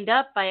cleaned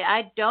up by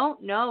I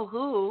don't know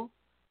who,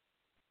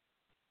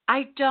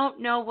 I don't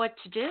know what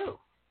to do.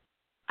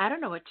 I don't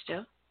know what to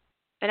do.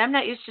 And I'm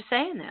not used to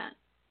saying that.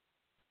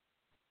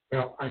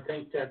 Well, I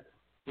think that,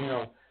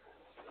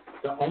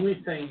 the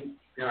only thing,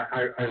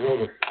 I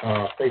wrote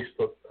a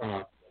Facebook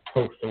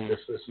post on this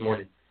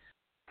morning,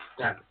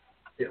 that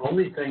the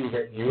only thing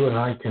that you and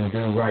I can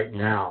do right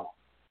now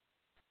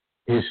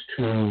is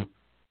to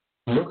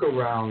look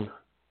around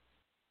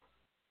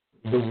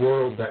the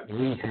world that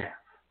we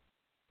have.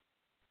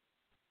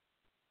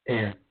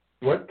 And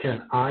what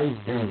can I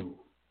do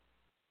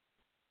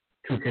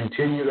to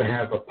continue to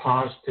have a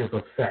positive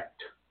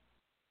effect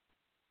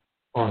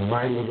on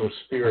my little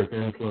sphere of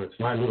influence,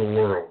 my little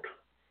world?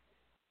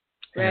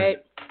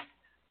 Right.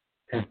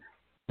 And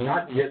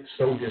not get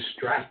so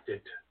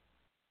distracted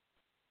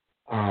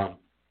by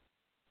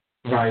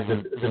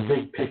the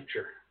big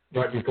picture.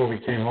 Right before we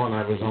came on,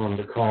 I was on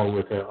the call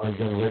with a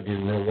young lady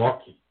in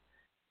Milwaukee.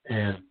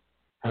 And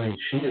I mean,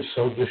 she is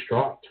so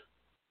distraught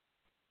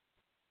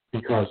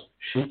because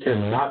she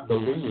cannot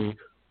believe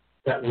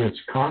that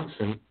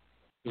Wisconsin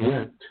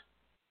went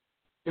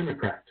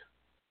Democrat.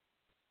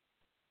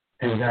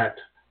 And that,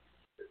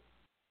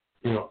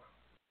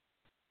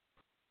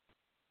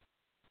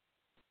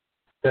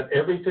 that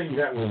everything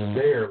that was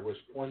there was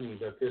pointing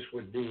that this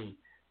would be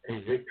a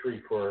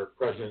victory for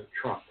President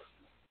Trump.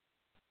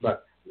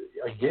 But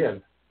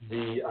again,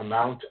 the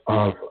amount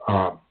of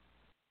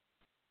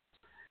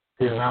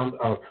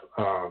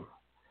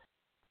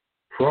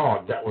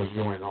fraud that was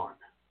going on.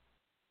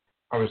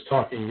 I was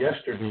talking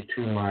yesterday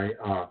to my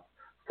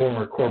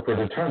former corporate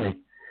attorney,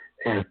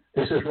 and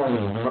this is one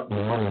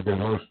of the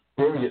most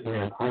brilliant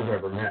men I've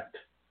ever met.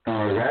 And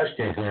I was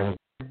asking him,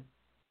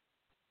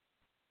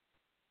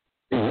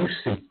 do you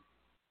see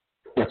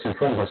what's in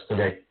front of us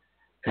today?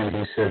 And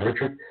he said,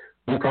 Richard,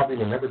 we probably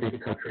will never be the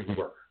country we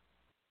were.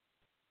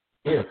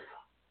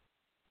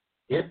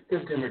 If the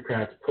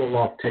Democrats pull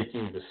off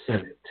taking the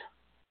Senate,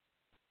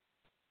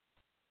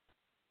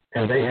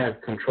 and they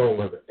have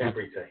control of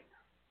everything,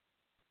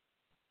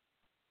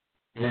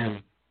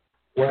 then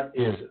what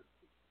is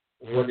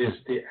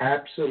the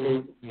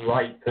absolute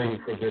right thing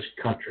for this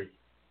country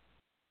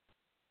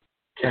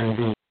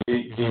can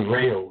be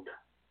derailed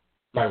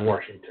by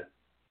Washington.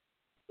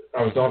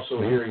 I was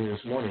also hearing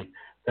this morning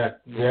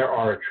that there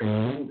are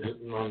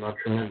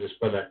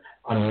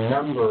a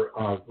number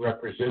of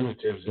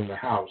representatives in the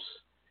House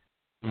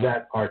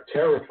that are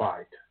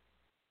terrified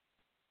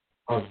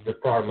of the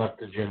far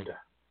left agenda.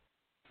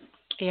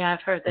 Yeah,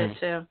 I've heard that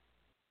too.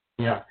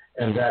 Yeah,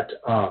 and that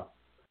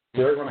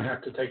they're going to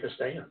have to take a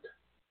stand.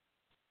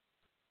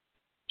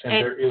 And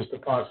there is the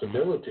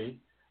possibility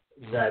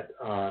that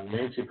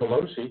Nancy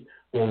Pelosi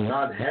will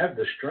not have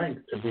the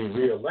strength to be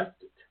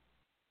reelected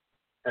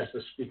as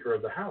the Speaker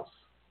of the House.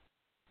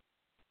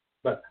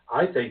 But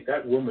I think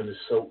that woman is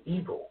so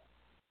evil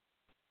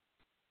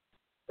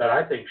that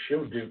I think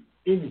she'll do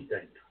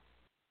anything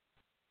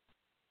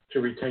to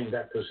retain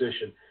that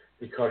position,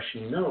 because she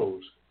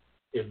knows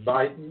if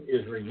Biden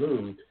is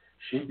removed,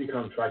 she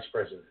becomes vice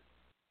president.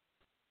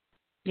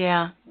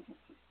 Yeah.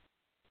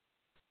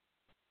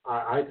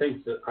 I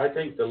think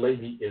the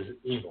lady is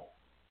evil.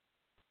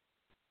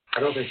 I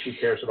don't think she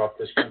cares about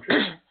this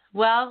country.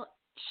 Well,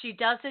 she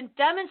doesn't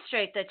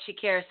demonstrate that she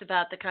cares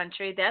about the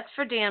country. That's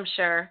for damn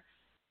sure.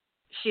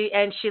 She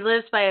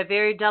lives by a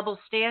very double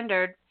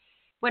standard.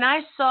 When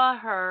I saw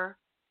her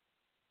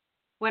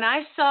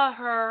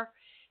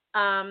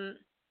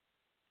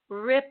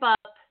rip up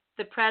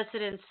the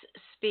president's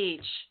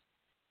speech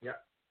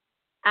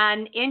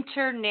on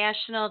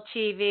international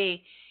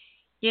TV,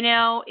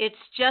 it's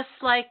just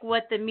like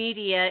what the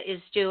media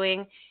is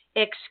doing.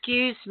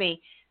 Excuse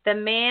me, the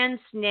man's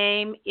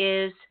name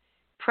is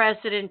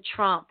President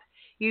Trump.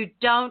 You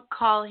don't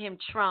call him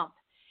Trump.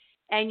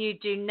 And you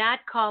do not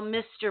call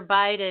Mr.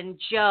 Biden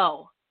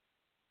Joe.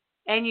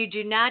 And you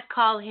do not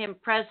call him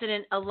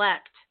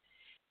President-elect.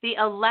 The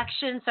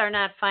elections are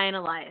not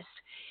finalized.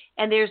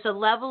 And there's a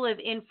level of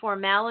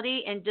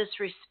informality and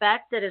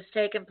disrespect that has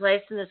taken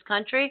place in this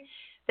country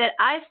that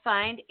I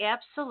find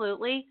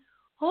absolutely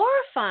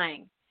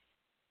horrifying.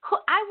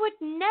 I would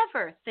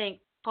never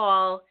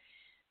call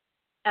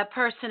a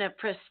person of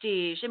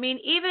prestige. I mean,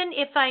 even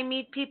if I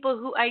meet people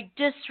who I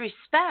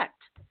disrespect,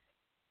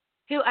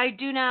 who I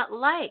do not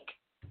like,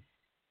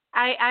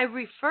 I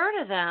refer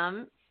to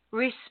them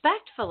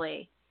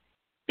respectfully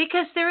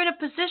because they're in a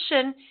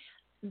position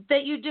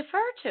that you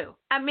defer to.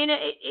 I mean,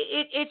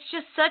 it's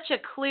just such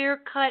a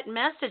clear-cut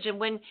message. And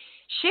when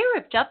she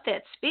ripped up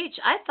that speech,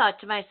 I thought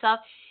to myself,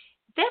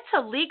 that's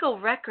a legal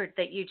record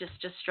that you just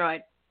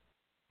destroyed.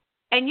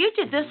 And you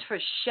did this for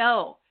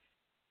show.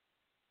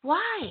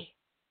 Why?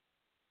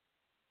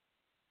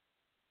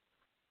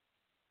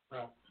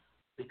 Well,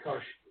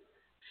 because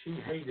she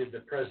hated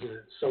the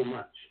president so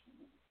much.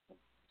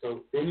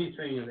 So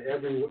anything in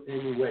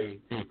any way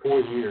in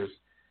 4 years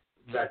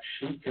that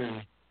she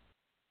can,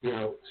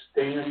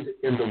 stand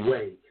in the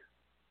way,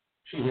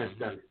 she has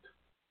done it.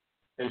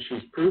 And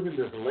she's proven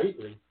this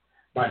lately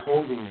by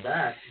holding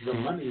back the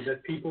money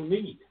that people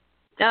need.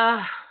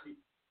 There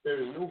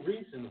is no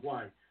reason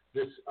why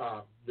this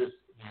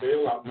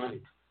bailout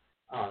money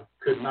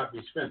could not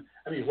be spent.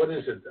 I mean, what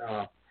is it?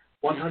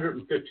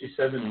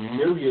 $157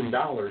 million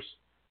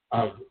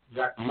of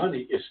that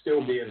money is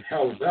still being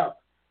held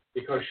up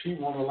because she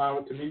won't allow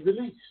it to be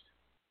released.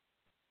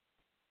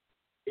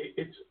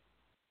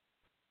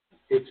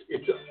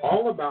 It's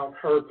all about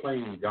her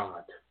playing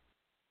God.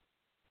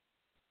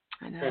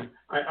 I know. And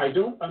I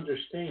don't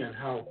understand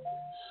how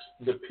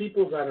the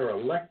people that are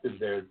elected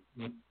there,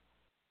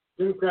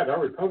 Democrat or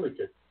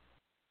Republican,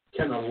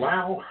 can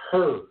allow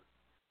her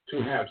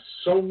to have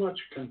so much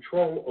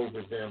control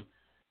over them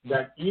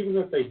that even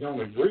if they don't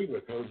agree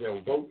with her,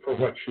 they'll vote for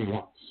what she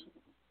wants.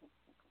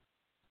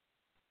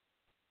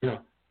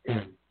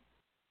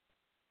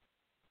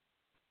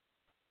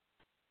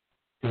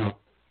 And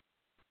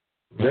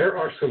there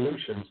are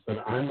solutions,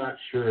 but I'm not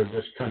sure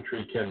this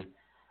country can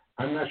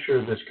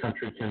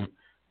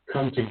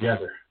come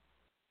together.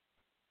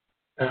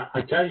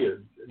 I tell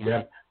you,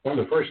 Deb, one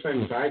of the first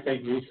things I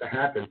think needs to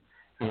happen,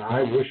 and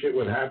I wish it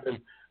would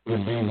happen,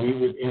 would be we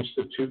would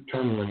institute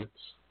term limits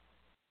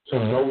so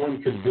no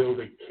one could build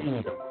a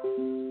kingdom.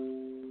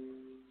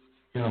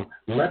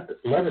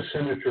 Let a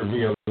senator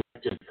be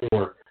elected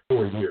for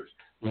 4 years.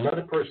 Let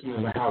a person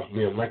in the House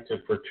be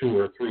elected for 2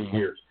 or 3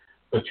 years,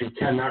 but you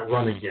cannot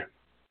run again.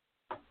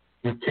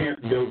 You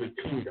can't build a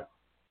kingdom,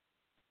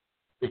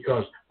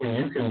 because when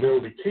you can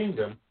build a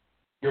kingdom,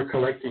 you're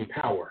collecting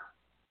power.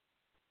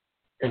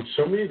 And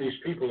so many of these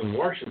people in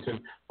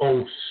Washington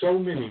owe so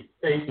many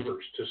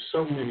favors to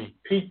so many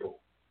people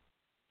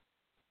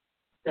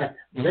that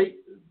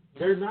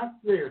they're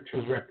not there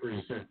to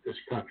represent this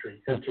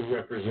country and to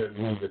represent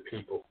we the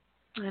people.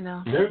 I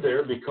know. They're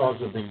there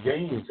because of the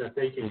gains that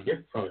they can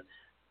get from it.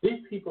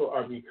 These people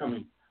are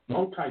becoming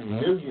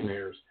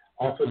multimillionaires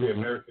off of the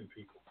American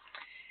people.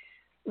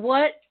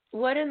 What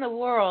in the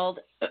world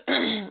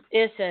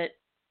is it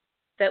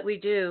that we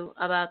do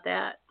about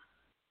that?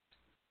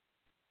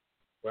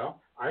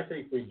 Well, I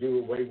think we do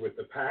away with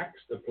the PACs,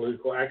 the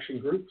political action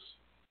groups,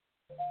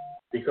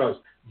 because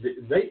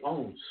they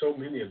own so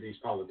many of these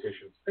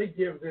politicians. They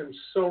give them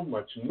so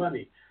much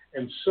money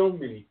and so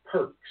many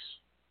perks.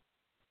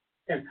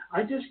 And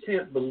I just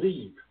can't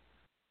believe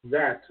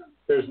that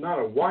there's not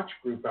a watch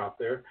group out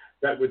there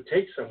that would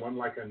take someone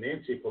like a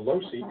Nancy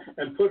Pelosi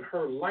and put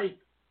her life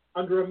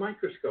under a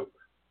microscope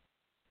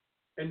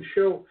and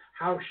show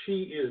how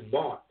she is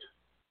bought.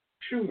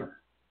 Schumer,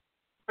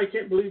 I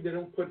can't believe they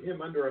don't put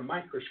him under a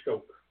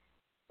microscope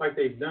like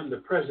they've done the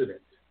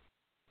president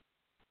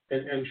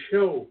and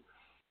show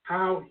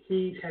how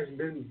he has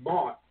been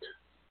bought.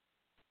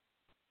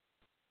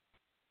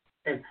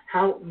 and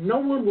how no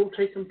one will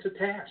take them to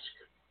task.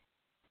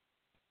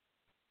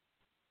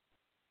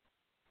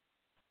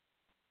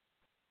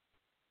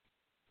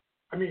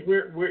 I mean,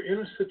 we're in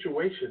a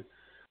situation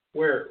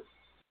where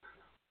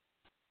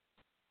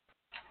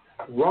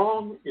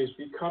wrong is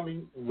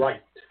becoming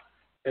right,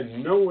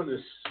 and no one is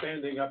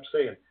standing up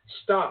saying,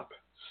 stop,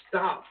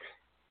 stop.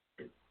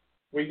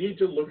 We need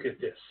to look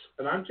at this.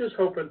 And I'm just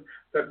hoping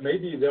that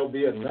maybe there'll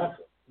be enough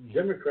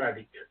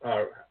Democrats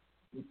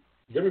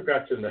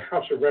in the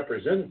House of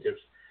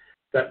Representatives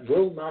that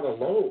will not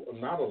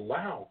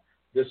allow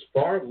this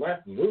far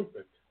left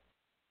movement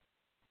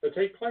to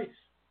take place.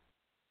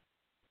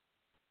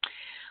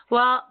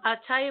 Well, I'll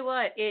tell you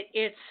what,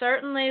 it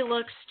certainly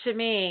looks to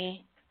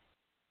me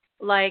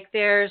like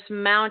there's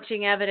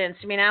mounting evidence.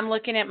 I mean, I'm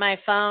looking at my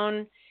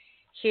phone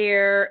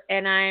here,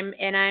 and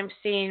I'm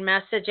seeing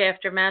message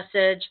after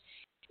message,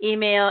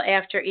 email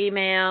after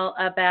email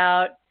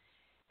about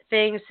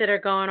things that are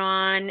going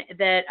on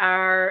that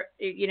are,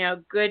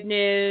 good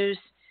news.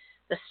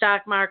 The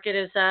stock market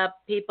is up.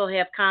 People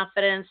have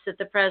confidence that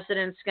the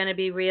president's going to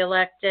be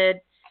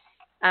reelected.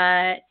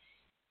 I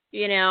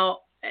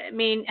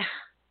mean,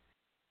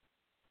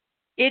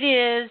 it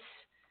is,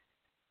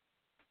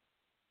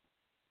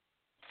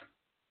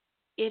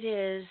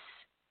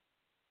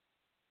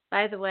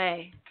 by the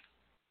way,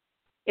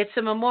 it's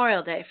a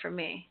Memorial Day for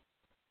me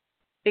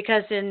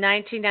because in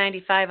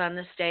 1995 on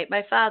this date,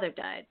 my father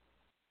died.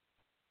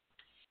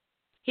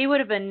 He would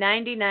have been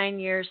 99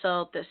 years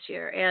old this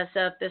year as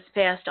of this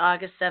past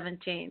August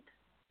 17th,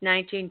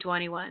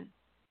 1921.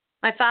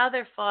 My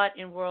father fought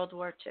in World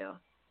War II.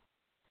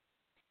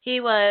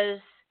 He was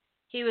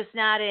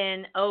not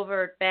in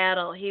overt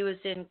battle. He was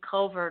in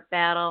covert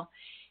battle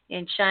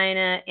in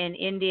China, in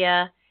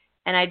India,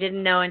 and I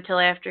didn't know until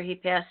after he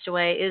passed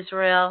away,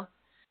 Israel.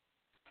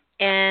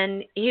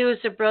 And he was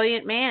a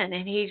brilliant man,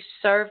 and he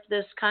served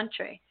this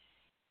country.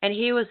 And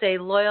he was a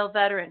loyal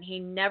veteran. He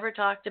never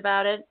talked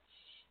about it.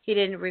 He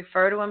didn't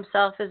refer to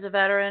himself as a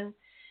veteran,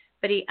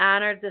 but he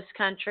honored this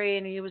country,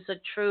 and he was a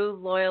true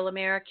loyal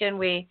American.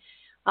 We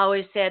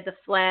always had the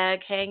flag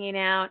hanging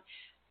out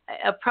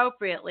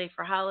appropriately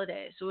for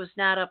holidays. It was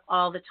not up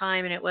all the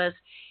time, and it was,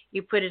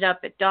 you put it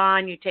up at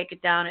dawn, you take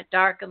it down at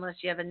dark unless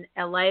you have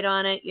a light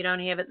on it. You don't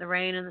have it in the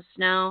rain and the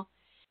snow.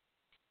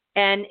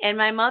 And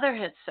my mother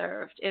had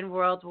served in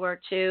World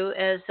War II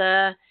as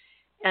a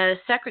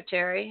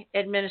secretary,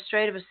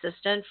 administrative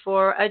assistant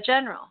for a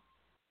general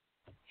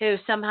who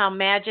somehow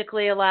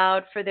magically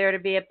allowed for there to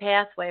be a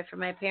pathway for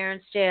my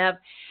parents to have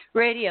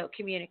radio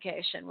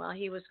communication while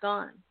he was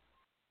gone.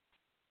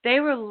 They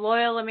were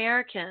loyal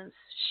Americans.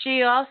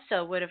 She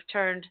also would have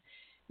turned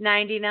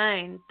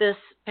 99 this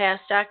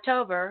past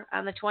October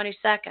on the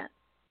 22nd.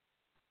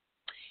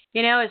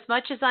 As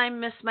much as I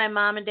miss my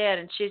mom and dad,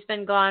 and she's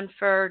been gone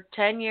for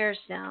 10 years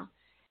now,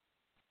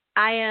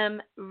 I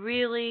am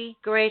really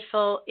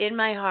grateful in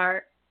my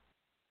heart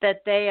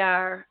that they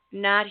are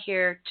not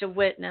here to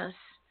witness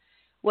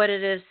what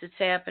it is that's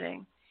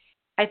happening.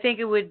 I think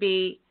it would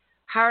be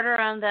harder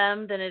on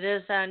them than it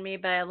is on me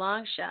by a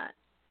long shot.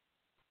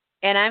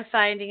 And I'm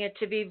finding it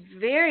to be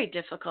very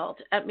difficult.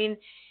 I mean,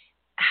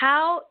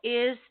 how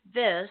is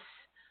this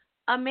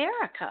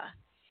America?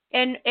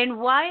 And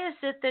why is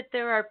it that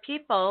there are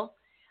people,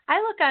 I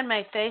look on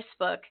my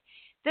Facebook,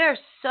 there are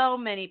so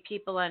many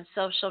people on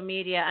social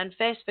media, on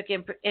Facebook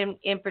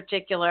in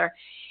particular.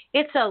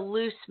 It's a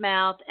loose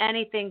mouth,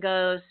 anything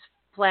goes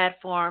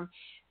platform,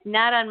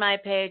 not on my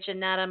page and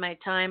not on my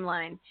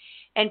timeline.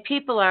 And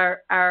people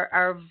are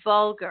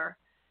vulgar,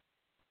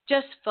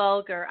 just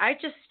vulgar. I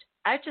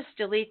just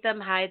delete them,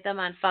 hide them,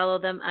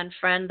 unfollow them,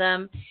 unfriend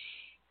them.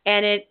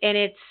 And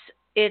it's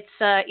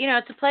a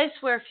place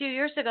where a few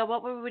years ago,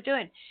 what were we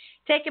doing?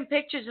 Taking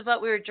pictures of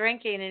what we were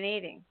drinking and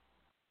eating.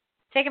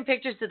 Taking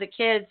pictures of the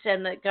kids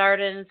and the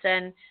gardens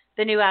and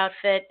the new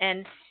outfit,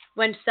 and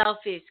when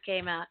selfies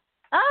came out.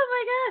 Oh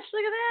my gosh,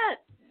 look at that.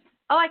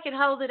 Oh, I can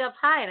hold it up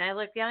high and I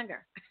look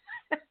younger.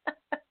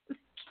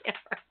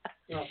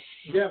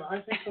 Yeah, I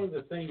think one of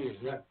the things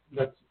that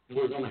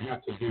we're going to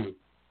have to do,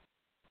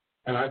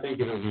 and I think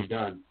it'll be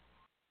done,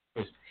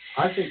 is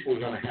I think we're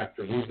going to have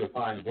to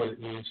redefine what it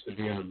means to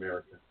be an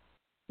American.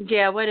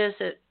 Yeah, what is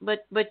it?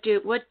 What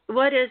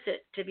is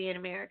it to be an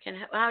American?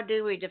 How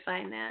do we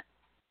define that?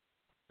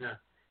 Yeah,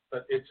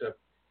 but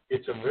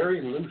it's a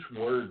very loose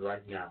word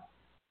right now,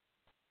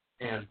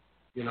 and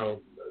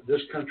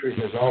this country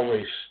has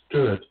always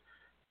stood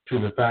to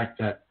the fact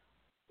that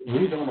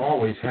we don't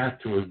always have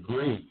to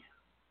agree,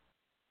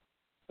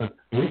 but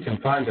we can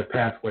find a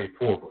pathway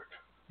forward,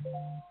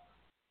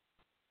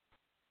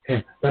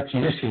 and that's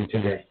missing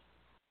today.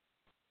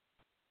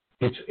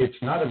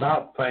 It's not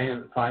about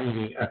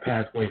finding a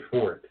pathway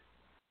forward.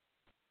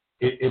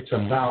 It's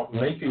about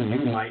making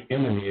you my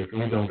enemy if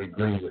you don't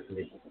agree with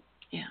me.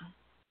 Yeah.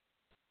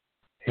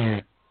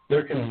 And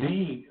there can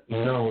be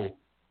no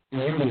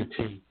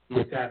unity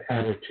with that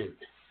attitude.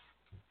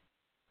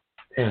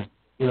 And,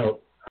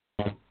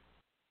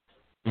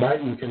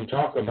 Biden can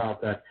talk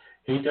about that.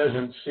 He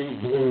doesn't see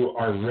blue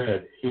or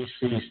red. He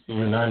sees the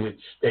United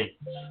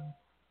States.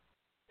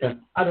 And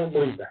I don't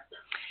believe that.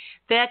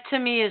 That to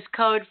me is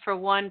code for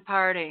one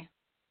party,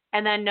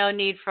 and then no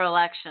need for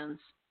elections.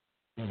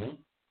 Mm-hmm.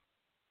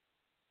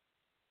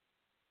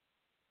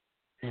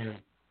 And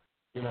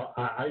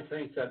I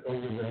think that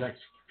over the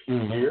next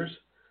few years,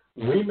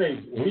 we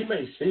may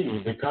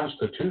see the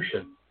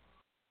Constitution,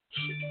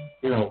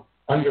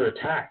 under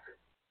attack.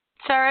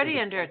 It's already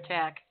under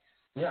attack.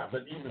 Yeah,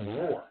 but even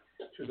more,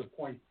 to the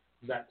point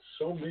that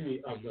so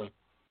many of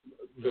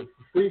the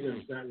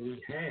freedoms that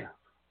we have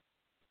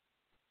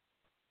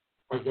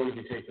are going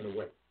to be taken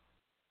away.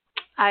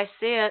 I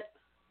see it.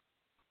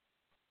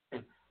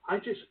 And I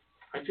just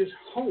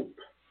hope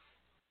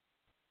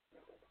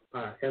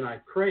and I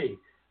pray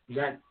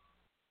that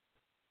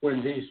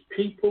when these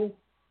people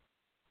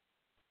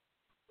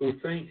who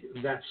think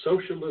that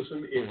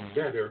socialism is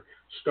better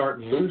start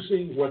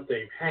losing what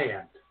they've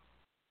had,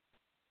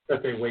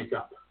 that they wake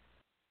up.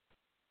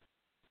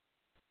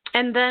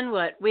 And then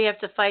what? We have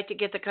to fight to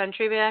get the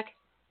country back?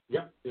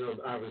 Yep.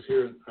 I was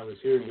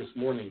hearing this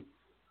morning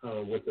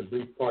with a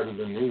brief part of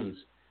the news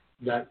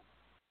that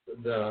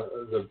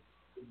the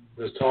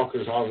talk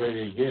is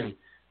already again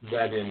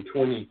that in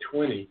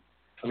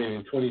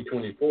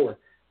 2024,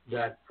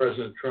 that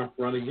President Trump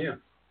run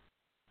again.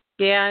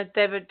 Yeah,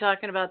 they've been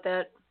talking about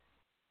that.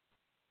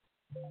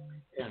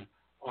 And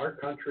our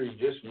country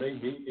just may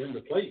be in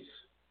the place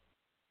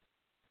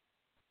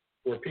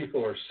where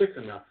people are sick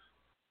enough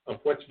of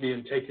what's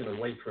being taken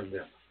away from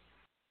them.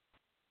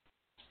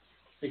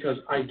 Because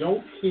I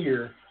don't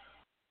hear,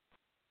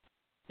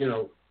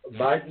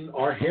 Biden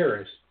or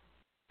Harris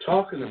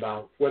talking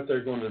about what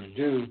they're going to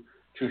do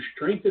to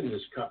strengthen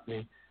this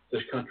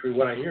country.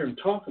 What I hear them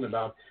talking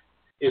about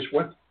is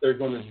what they're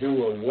going to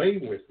do away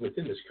with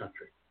within this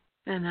country.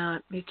 I know,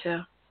 me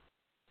too.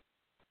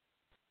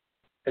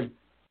 And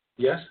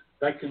yes,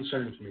 that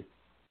concerns me.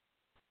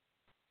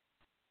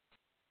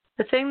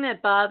 The thing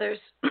that bothers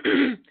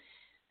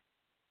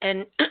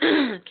and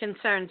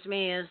concerns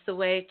me is the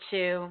way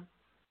to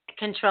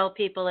control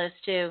people is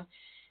to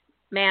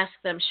mask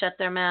them, shut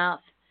their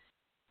mouth,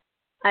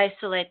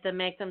 isolate them,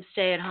 make them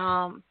stay at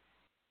home,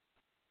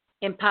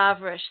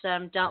 impoverish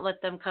them, don't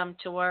let them come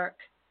to work,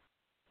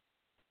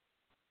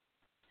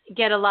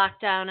 get a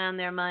lockdown on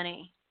their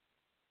money,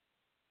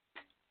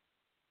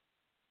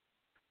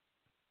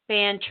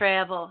 ban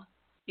travel,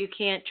 you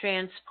can't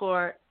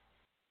transport.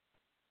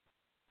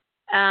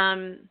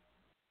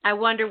 I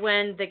wonder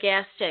when the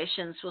gas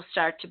stations will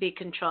start to be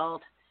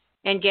controlled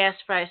and gas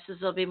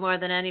prices will be more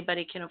than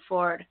anybody can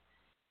afford.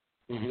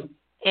 Mm-hmm.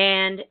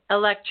 And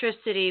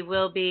electricity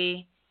will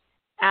be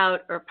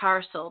out or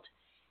parceled.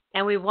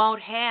 And we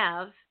won't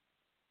have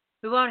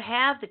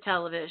the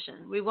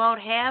television. We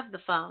won't have the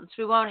phones.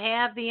 We won't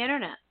have the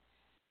internet.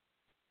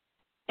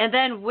 And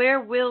then where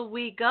will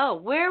we go?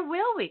 Where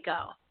will we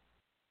go?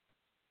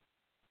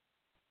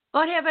 We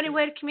won't have any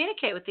way to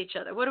communicate with each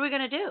other. What are we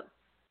going to do?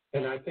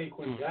 And I think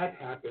when that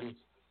happens,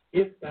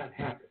 if that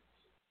happens,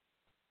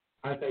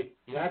 I think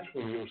that's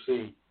when you'll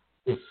see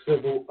the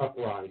civil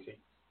uprising.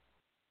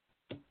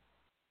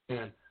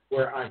 And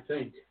where I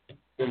think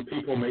then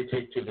people may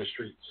take to the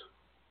streets.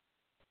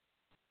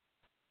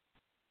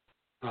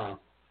 I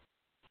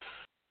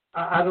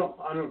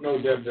don't know,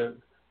 Deb.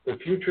 The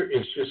future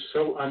is just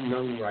so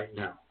unknown right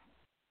now.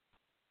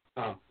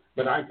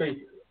 But I think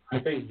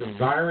the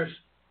virus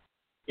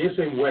is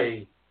a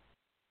way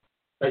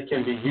that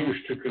can be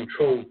used to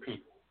control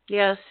people.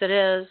 Yes, it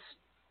is.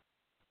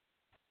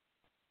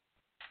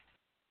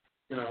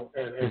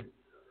 And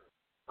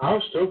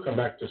I'll still come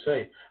back to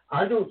say,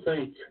 I don't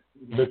think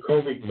the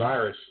COVID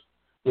virus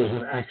was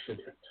an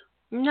accident.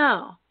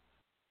 No.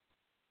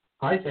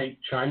 I think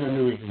China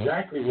knew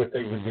exactly what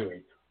they were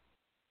doing.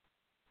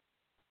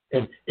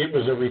 And it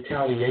was a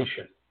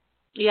retaliation.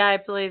 Yeah, I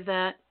believe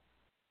that.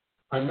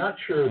 I'm not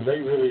sure they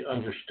really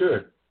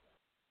understood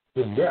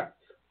the depth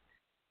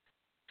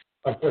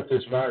of what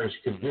this virus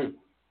could do.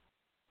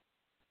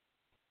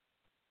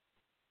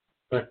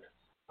 But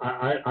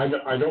I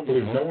don't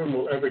believe, no one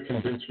will ever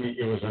convince me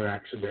it was an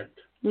accident.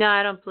 No,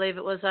 I don't believe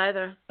it was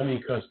either. I mean,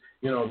 because,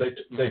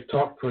 they've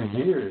talked for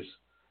years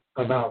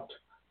about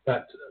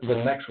that the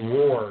next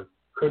war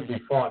could be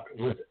fought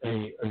with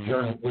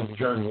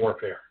germ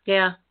warfare.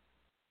 Yeah.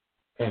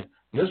 And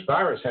this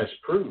virus has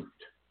proved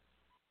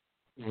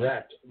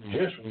that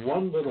just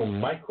one little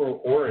micro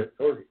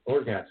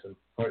organism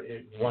or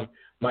one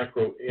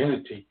micro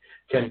entity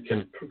can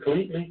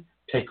completely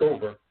take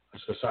over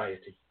a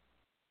society.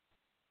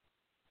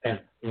 And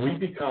we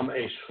become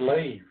a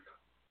slave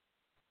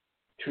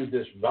to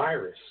this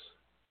virus.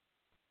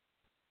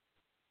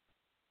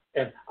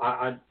 And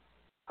I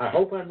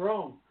hope I'm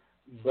wrong,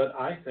 but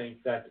I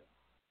think that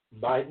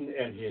Biden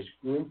and his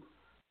group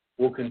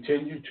will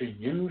continue to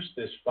use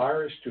this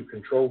virus to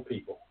control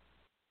people.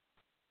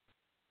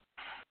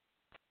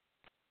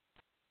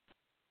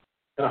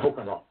 And I hope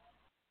I'm wrong.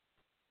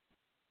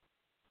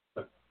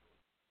 But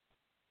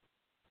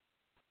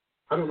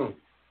I don't know.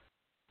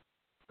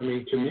 I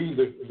mean, to me,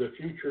 the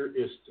future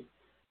is,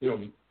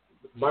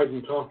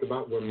 Biden talked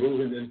about we're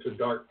moving into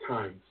dark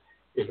times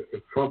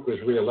if Trump was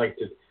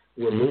reelected,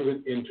 we're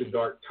moving into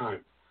dark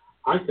time.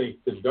 I think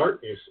the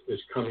darkness is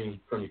coming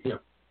from him.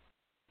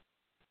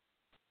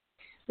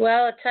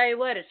 Well, I'll tell you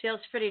what, it feels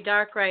pretty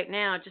dark right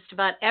now. Just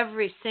about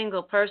every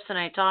single person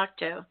I talk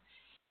to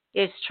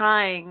is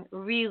trying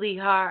really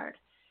hard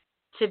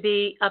to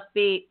be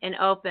upbeat and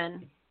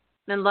open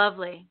and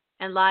lovely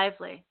and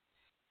lively.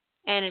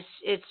 And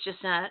it's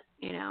just not,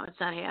 it's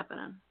not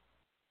happening.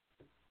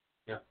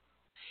 Yeah.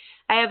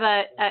 I have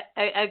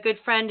a good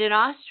friend in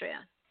Austria,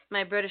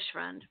 my British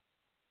friend.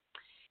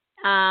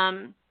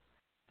 And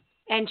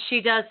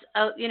she does,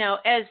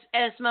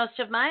 as most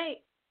of my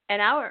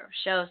and our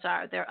shows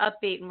are. They're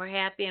upbeat and we're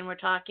happy and we're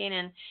talking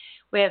and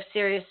we have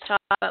serious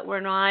talk, but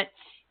we're not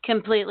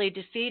completely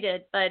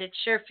defeated. But it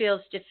sure feels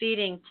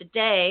defeating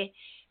today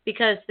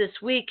because this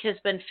week has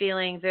been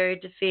feeling very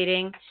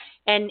defeating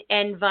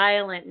and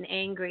violent and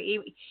angry.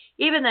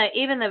 Even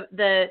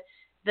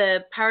the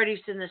parties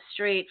in the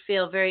street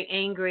feel very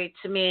angry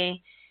to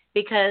me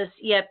because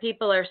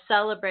people are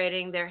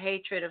celebrating their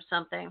hatred of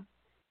something.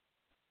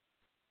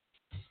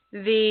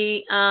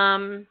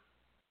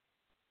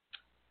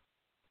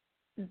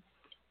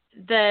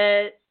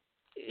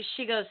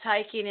 She goes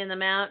hiking in the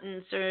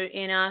mountains or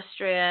in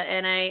Austria,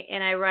 and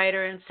I write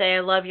her and say, I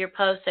love your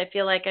posts. I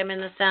feel like I'm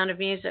in the Sound of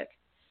Music,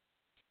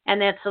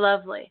 and that's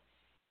lovely.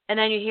 And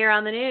then you hear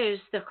on the news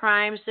the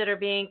crimes that are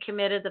being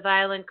committed, the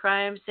violent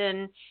crimes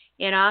in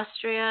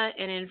Austria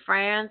and in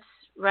France,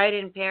 right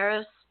in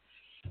Paris,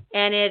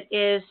 and it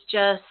is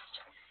just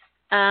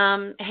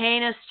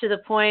heinous to the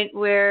point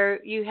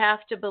where you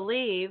have to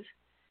believe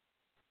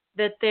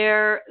that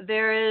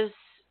there's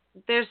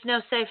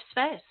no safe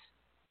space.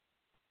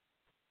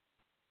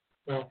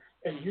 Well,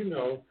 and you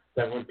know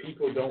that when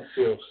people don't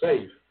feel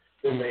safe,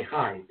 then they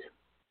hide.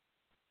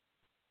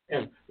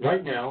 And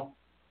right now,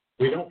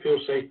 we don't feel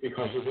safe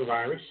because of the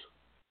virus.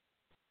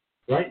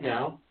 Right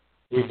now,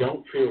 we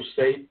don't feel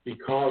safe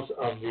because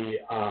of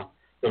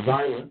the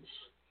violence.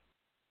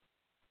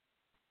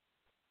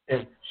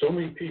 And so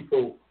many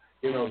people,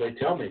 they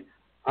tell me,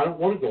 I don't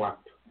want to go out.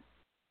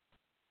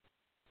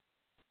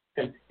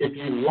 And if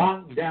you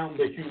lock down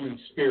the human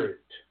spirit,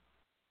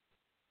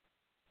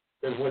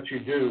 then what you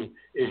do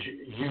is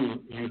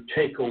you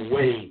take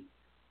away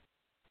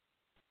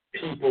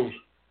people's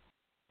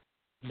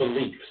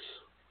beliefs.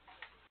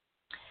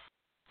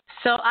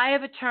 So I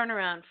have a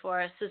turnaround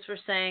for us as we're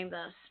saying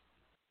this.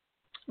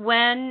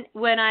 When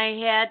I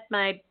had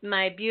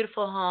my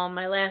beautiful home,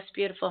 my last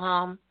beautiful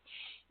home,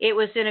 it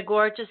was in a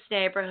gorgeous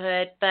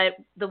neighborhood, but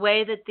the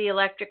way that the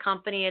electric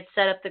company had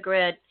set up the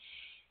grid,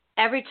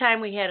 every time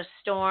we had a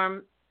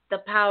storm, the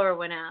power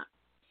went out.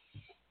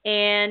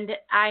 And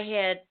I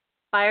had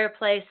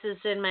fireplaces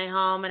in my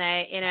home, and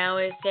I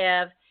always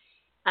have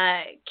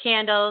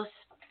candles.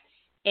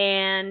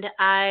 And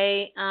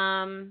I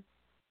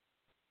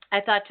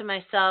thought to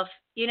myself,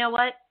 you know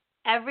what?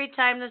 Every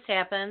time this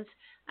happens,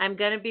 I'm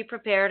going to be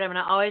prepared. I'm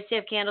going to always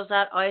have candles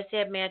out, always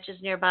have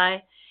matches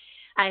nearby.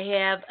 I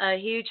have a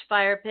huge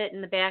fire pit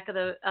in the back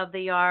of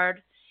the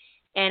yard,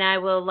 and I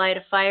will light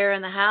a fire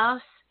in the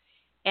house.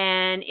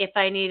 And if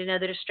I need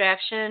another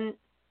distraction,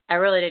 I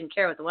really didn't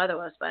care what the weather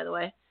was, by the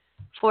way.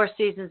 4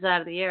 seasons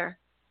out of the year.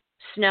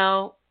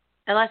 Snow,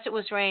 unless it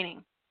was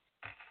raining.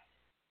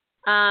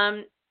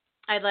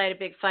 I'd light a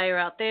big fire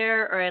out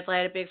there, or I'd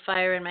light a big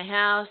fire in my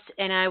house,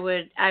 and I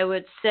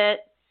would sit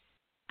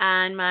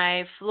on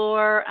my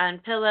floor on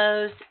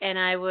pillows, and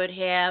I would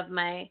have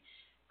my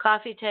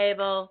coffee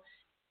table,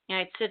 and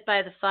I'd sit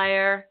by the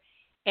fire,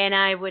 and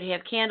I would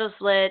have candles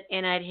lit,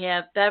 and I'd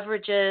have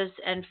beverages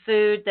and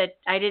food that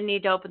I didn't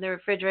need to open the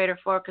refrigerator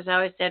for because I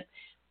always had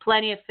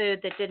plenty of food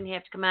that didn't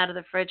have to come out of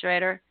the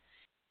refrigerator.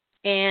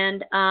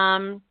 And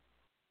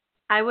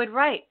I would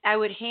write. I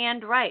would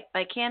hand write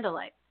by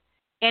candlelight.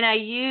 And I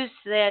used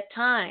that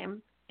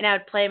time, and I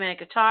would play my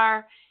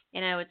guitar,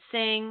 and I would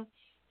sing,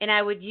 and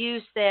I would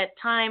use that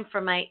time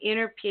for my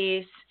inner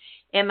peace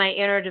and my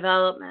inner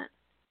development.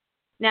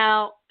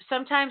 Now,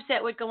 sometimes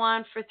that would go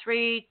on for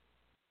 3,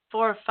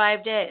 4,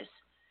 5 days.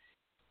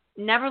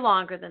 Never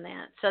longer than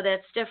that. So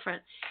that's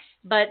different.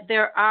 But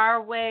there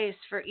are ways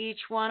for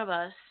each one of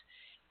us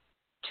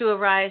to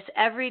arise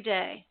every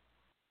day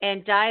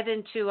and dive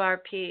into our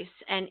peace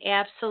and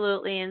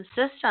absolutely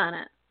insist on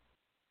it.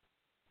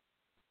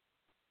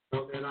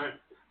 Well, and I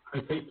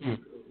think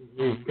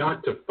we've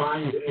got to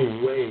find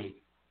a way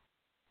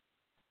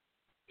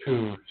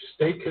to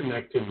stay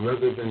connected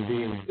rather than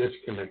being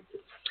disconnected.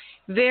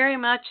 Very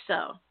much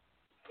so.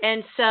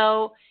 And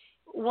so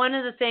one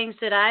of the things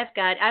that I've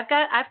got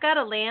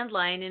a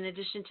landline in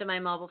addition to my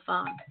mobile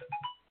phone.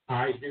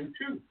 I do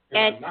too.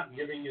 And I'm not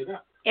giving it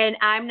up. And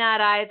I'm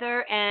not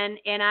either. And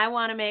I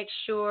want to make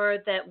sure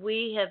that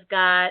we have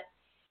got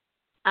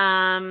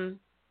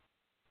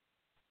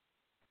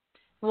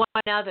one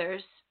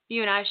another's.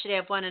 You and I should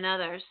have one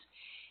another's.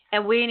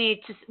 And we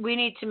need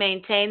to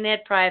maintain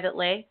that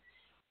privately.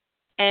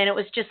 And it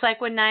was just like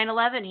when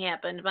 9/11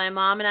 happened. My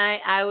mom and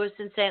I was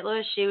in St.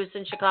 Louis, she was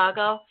in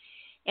Chicago,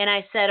 and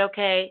I said,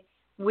 okay,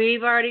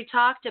 we've already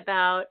talked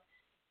about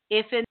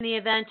if in the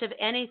event of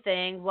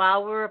anything,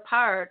 while we're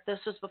apart, this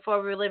was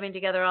before we were living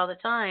together all the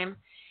time,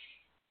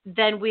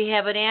 then we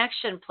have an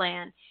action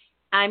plan.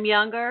 I'm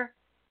younger.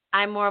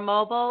 I'm more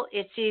mobile.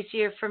 It's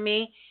easier for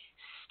me.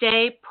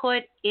 Stay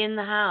put in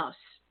the house.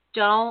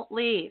 Don't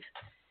leave.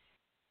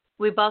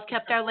 We both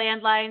kept our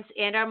landlines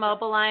and our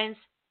mobile lines,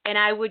 and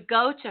I would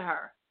go to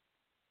her.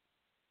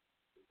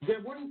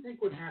 Then what do you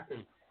think would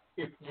happen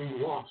if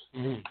we lost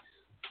these?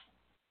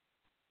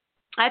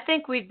 I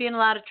think we'd be in a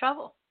lot of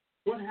trouble.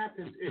 What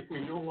happens if we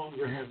no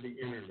longer have the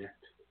internet?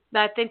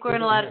 I think we're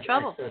in a lot of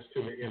trouble. Access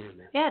to the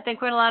internet. Yeah, I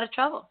think we're in a lot of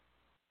trouble.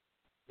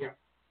 Yeah.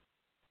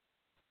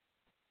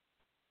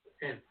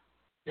 And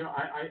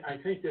I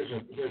think there's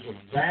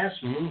a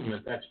vast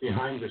movement that's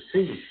behind the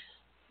scenes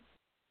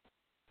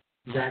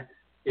that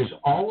is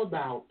all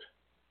about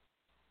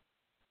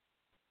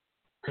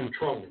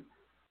controlling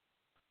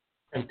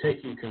and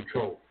taking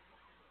control.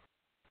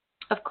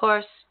 Of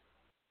course.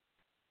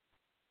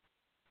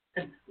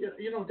 And,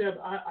 Deb,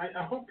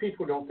 I hope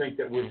people don't think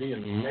that we're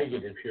being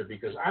negative here,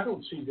 because I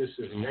don't see this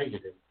as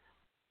negative.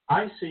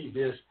 I see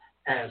this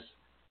as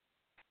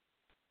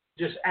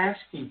just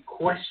asking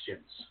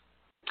questions.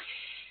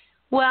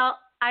 Well,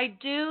 I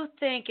do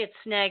think it's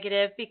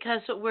negative,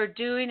 because what we're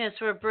doing is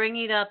we're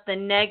bringing up the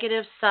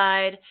negative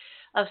side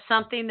of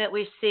something that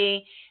we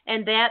see,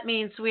 and that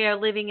means we are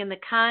living in the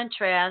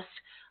contrast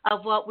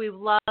of what we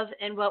love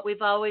and what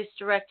we've always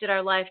directed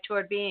our life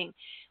toward being.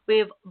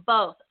 We've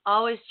both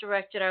always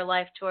directed our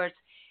life towards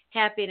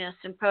happiness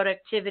and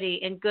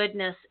productivity and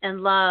goodness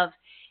and love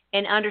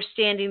and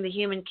understanding the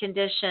human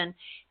condition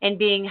and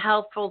being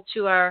helpful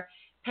to our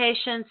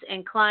patients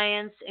and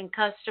clients and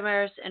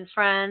customers and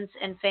friends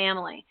and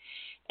family.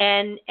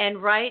 And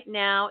right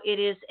now it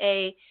is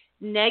a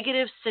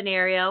negative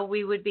scenario.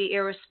 We would be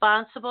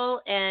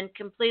irresponsible and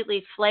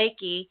completely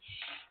flaky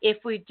if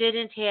we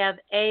didn't have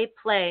a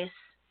place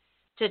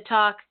to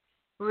talk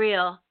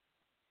real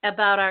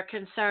about our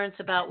concerns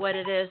about what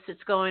it is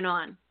that's going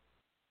on.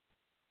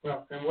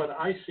 Well, and what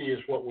I see is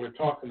what we're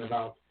talking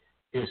about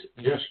is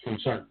just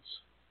concerns.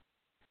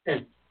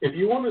 And if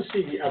you want to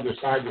see the other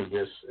side of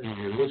this and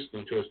you're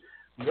listening to us,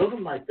 go to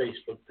my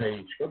Facebook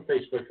page, go to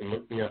Facebook and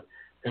look me up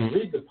and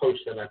read the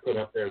post that I put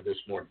up there this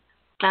morning.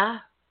 And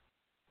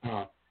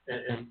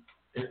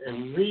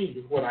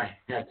read what I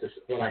had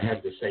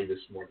to say this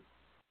morning.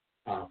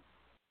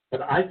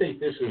 But I think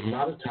this is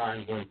not a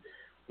time when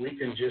we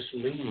can just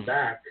lean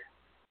back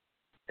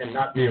and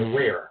not be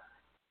aware.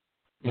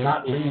 We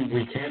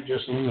can't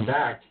just lean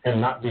back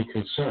and not be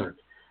concerned.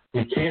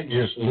 We can't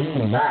just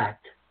lean back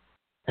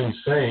and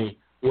say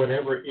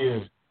whatever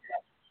is.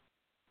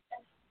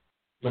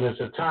 But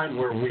it's a time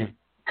where we've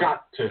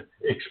got to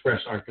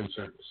express our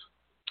concerns.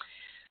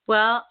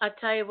 Well, I'll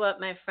tell you what,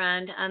 my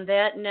friend, on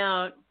that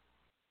note,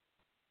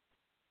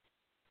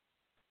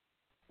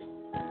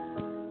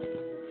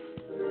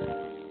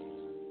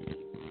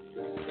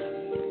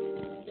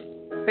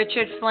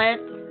 Richard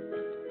Flint,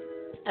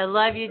 I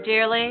love you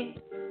dearly.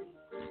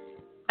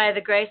 By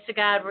the grace of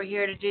God, we're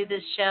here to do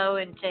this show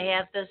and to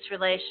have this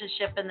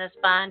relationship and this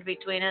bond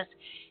between us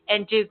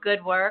and do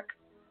good work.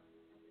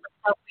 Let's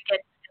hope we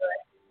get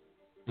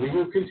to do it. We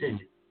will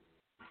continue.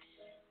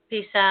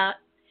 Peace out.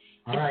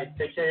 All right,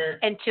 take care.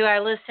 And to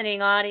our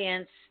listening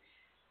audience,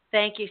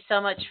 thank you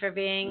so much for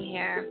being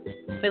here.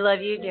 We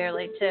love you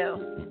dearly,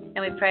 too. And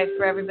we pray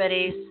for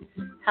everybody's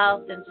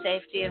health and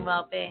safety and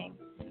well-being.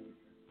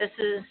 This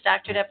is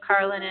Dr. Deb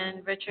Carlin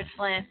and Richard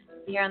Flint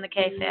here on the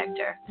K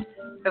Factor,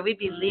 where we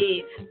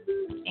believe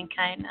in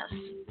kindness.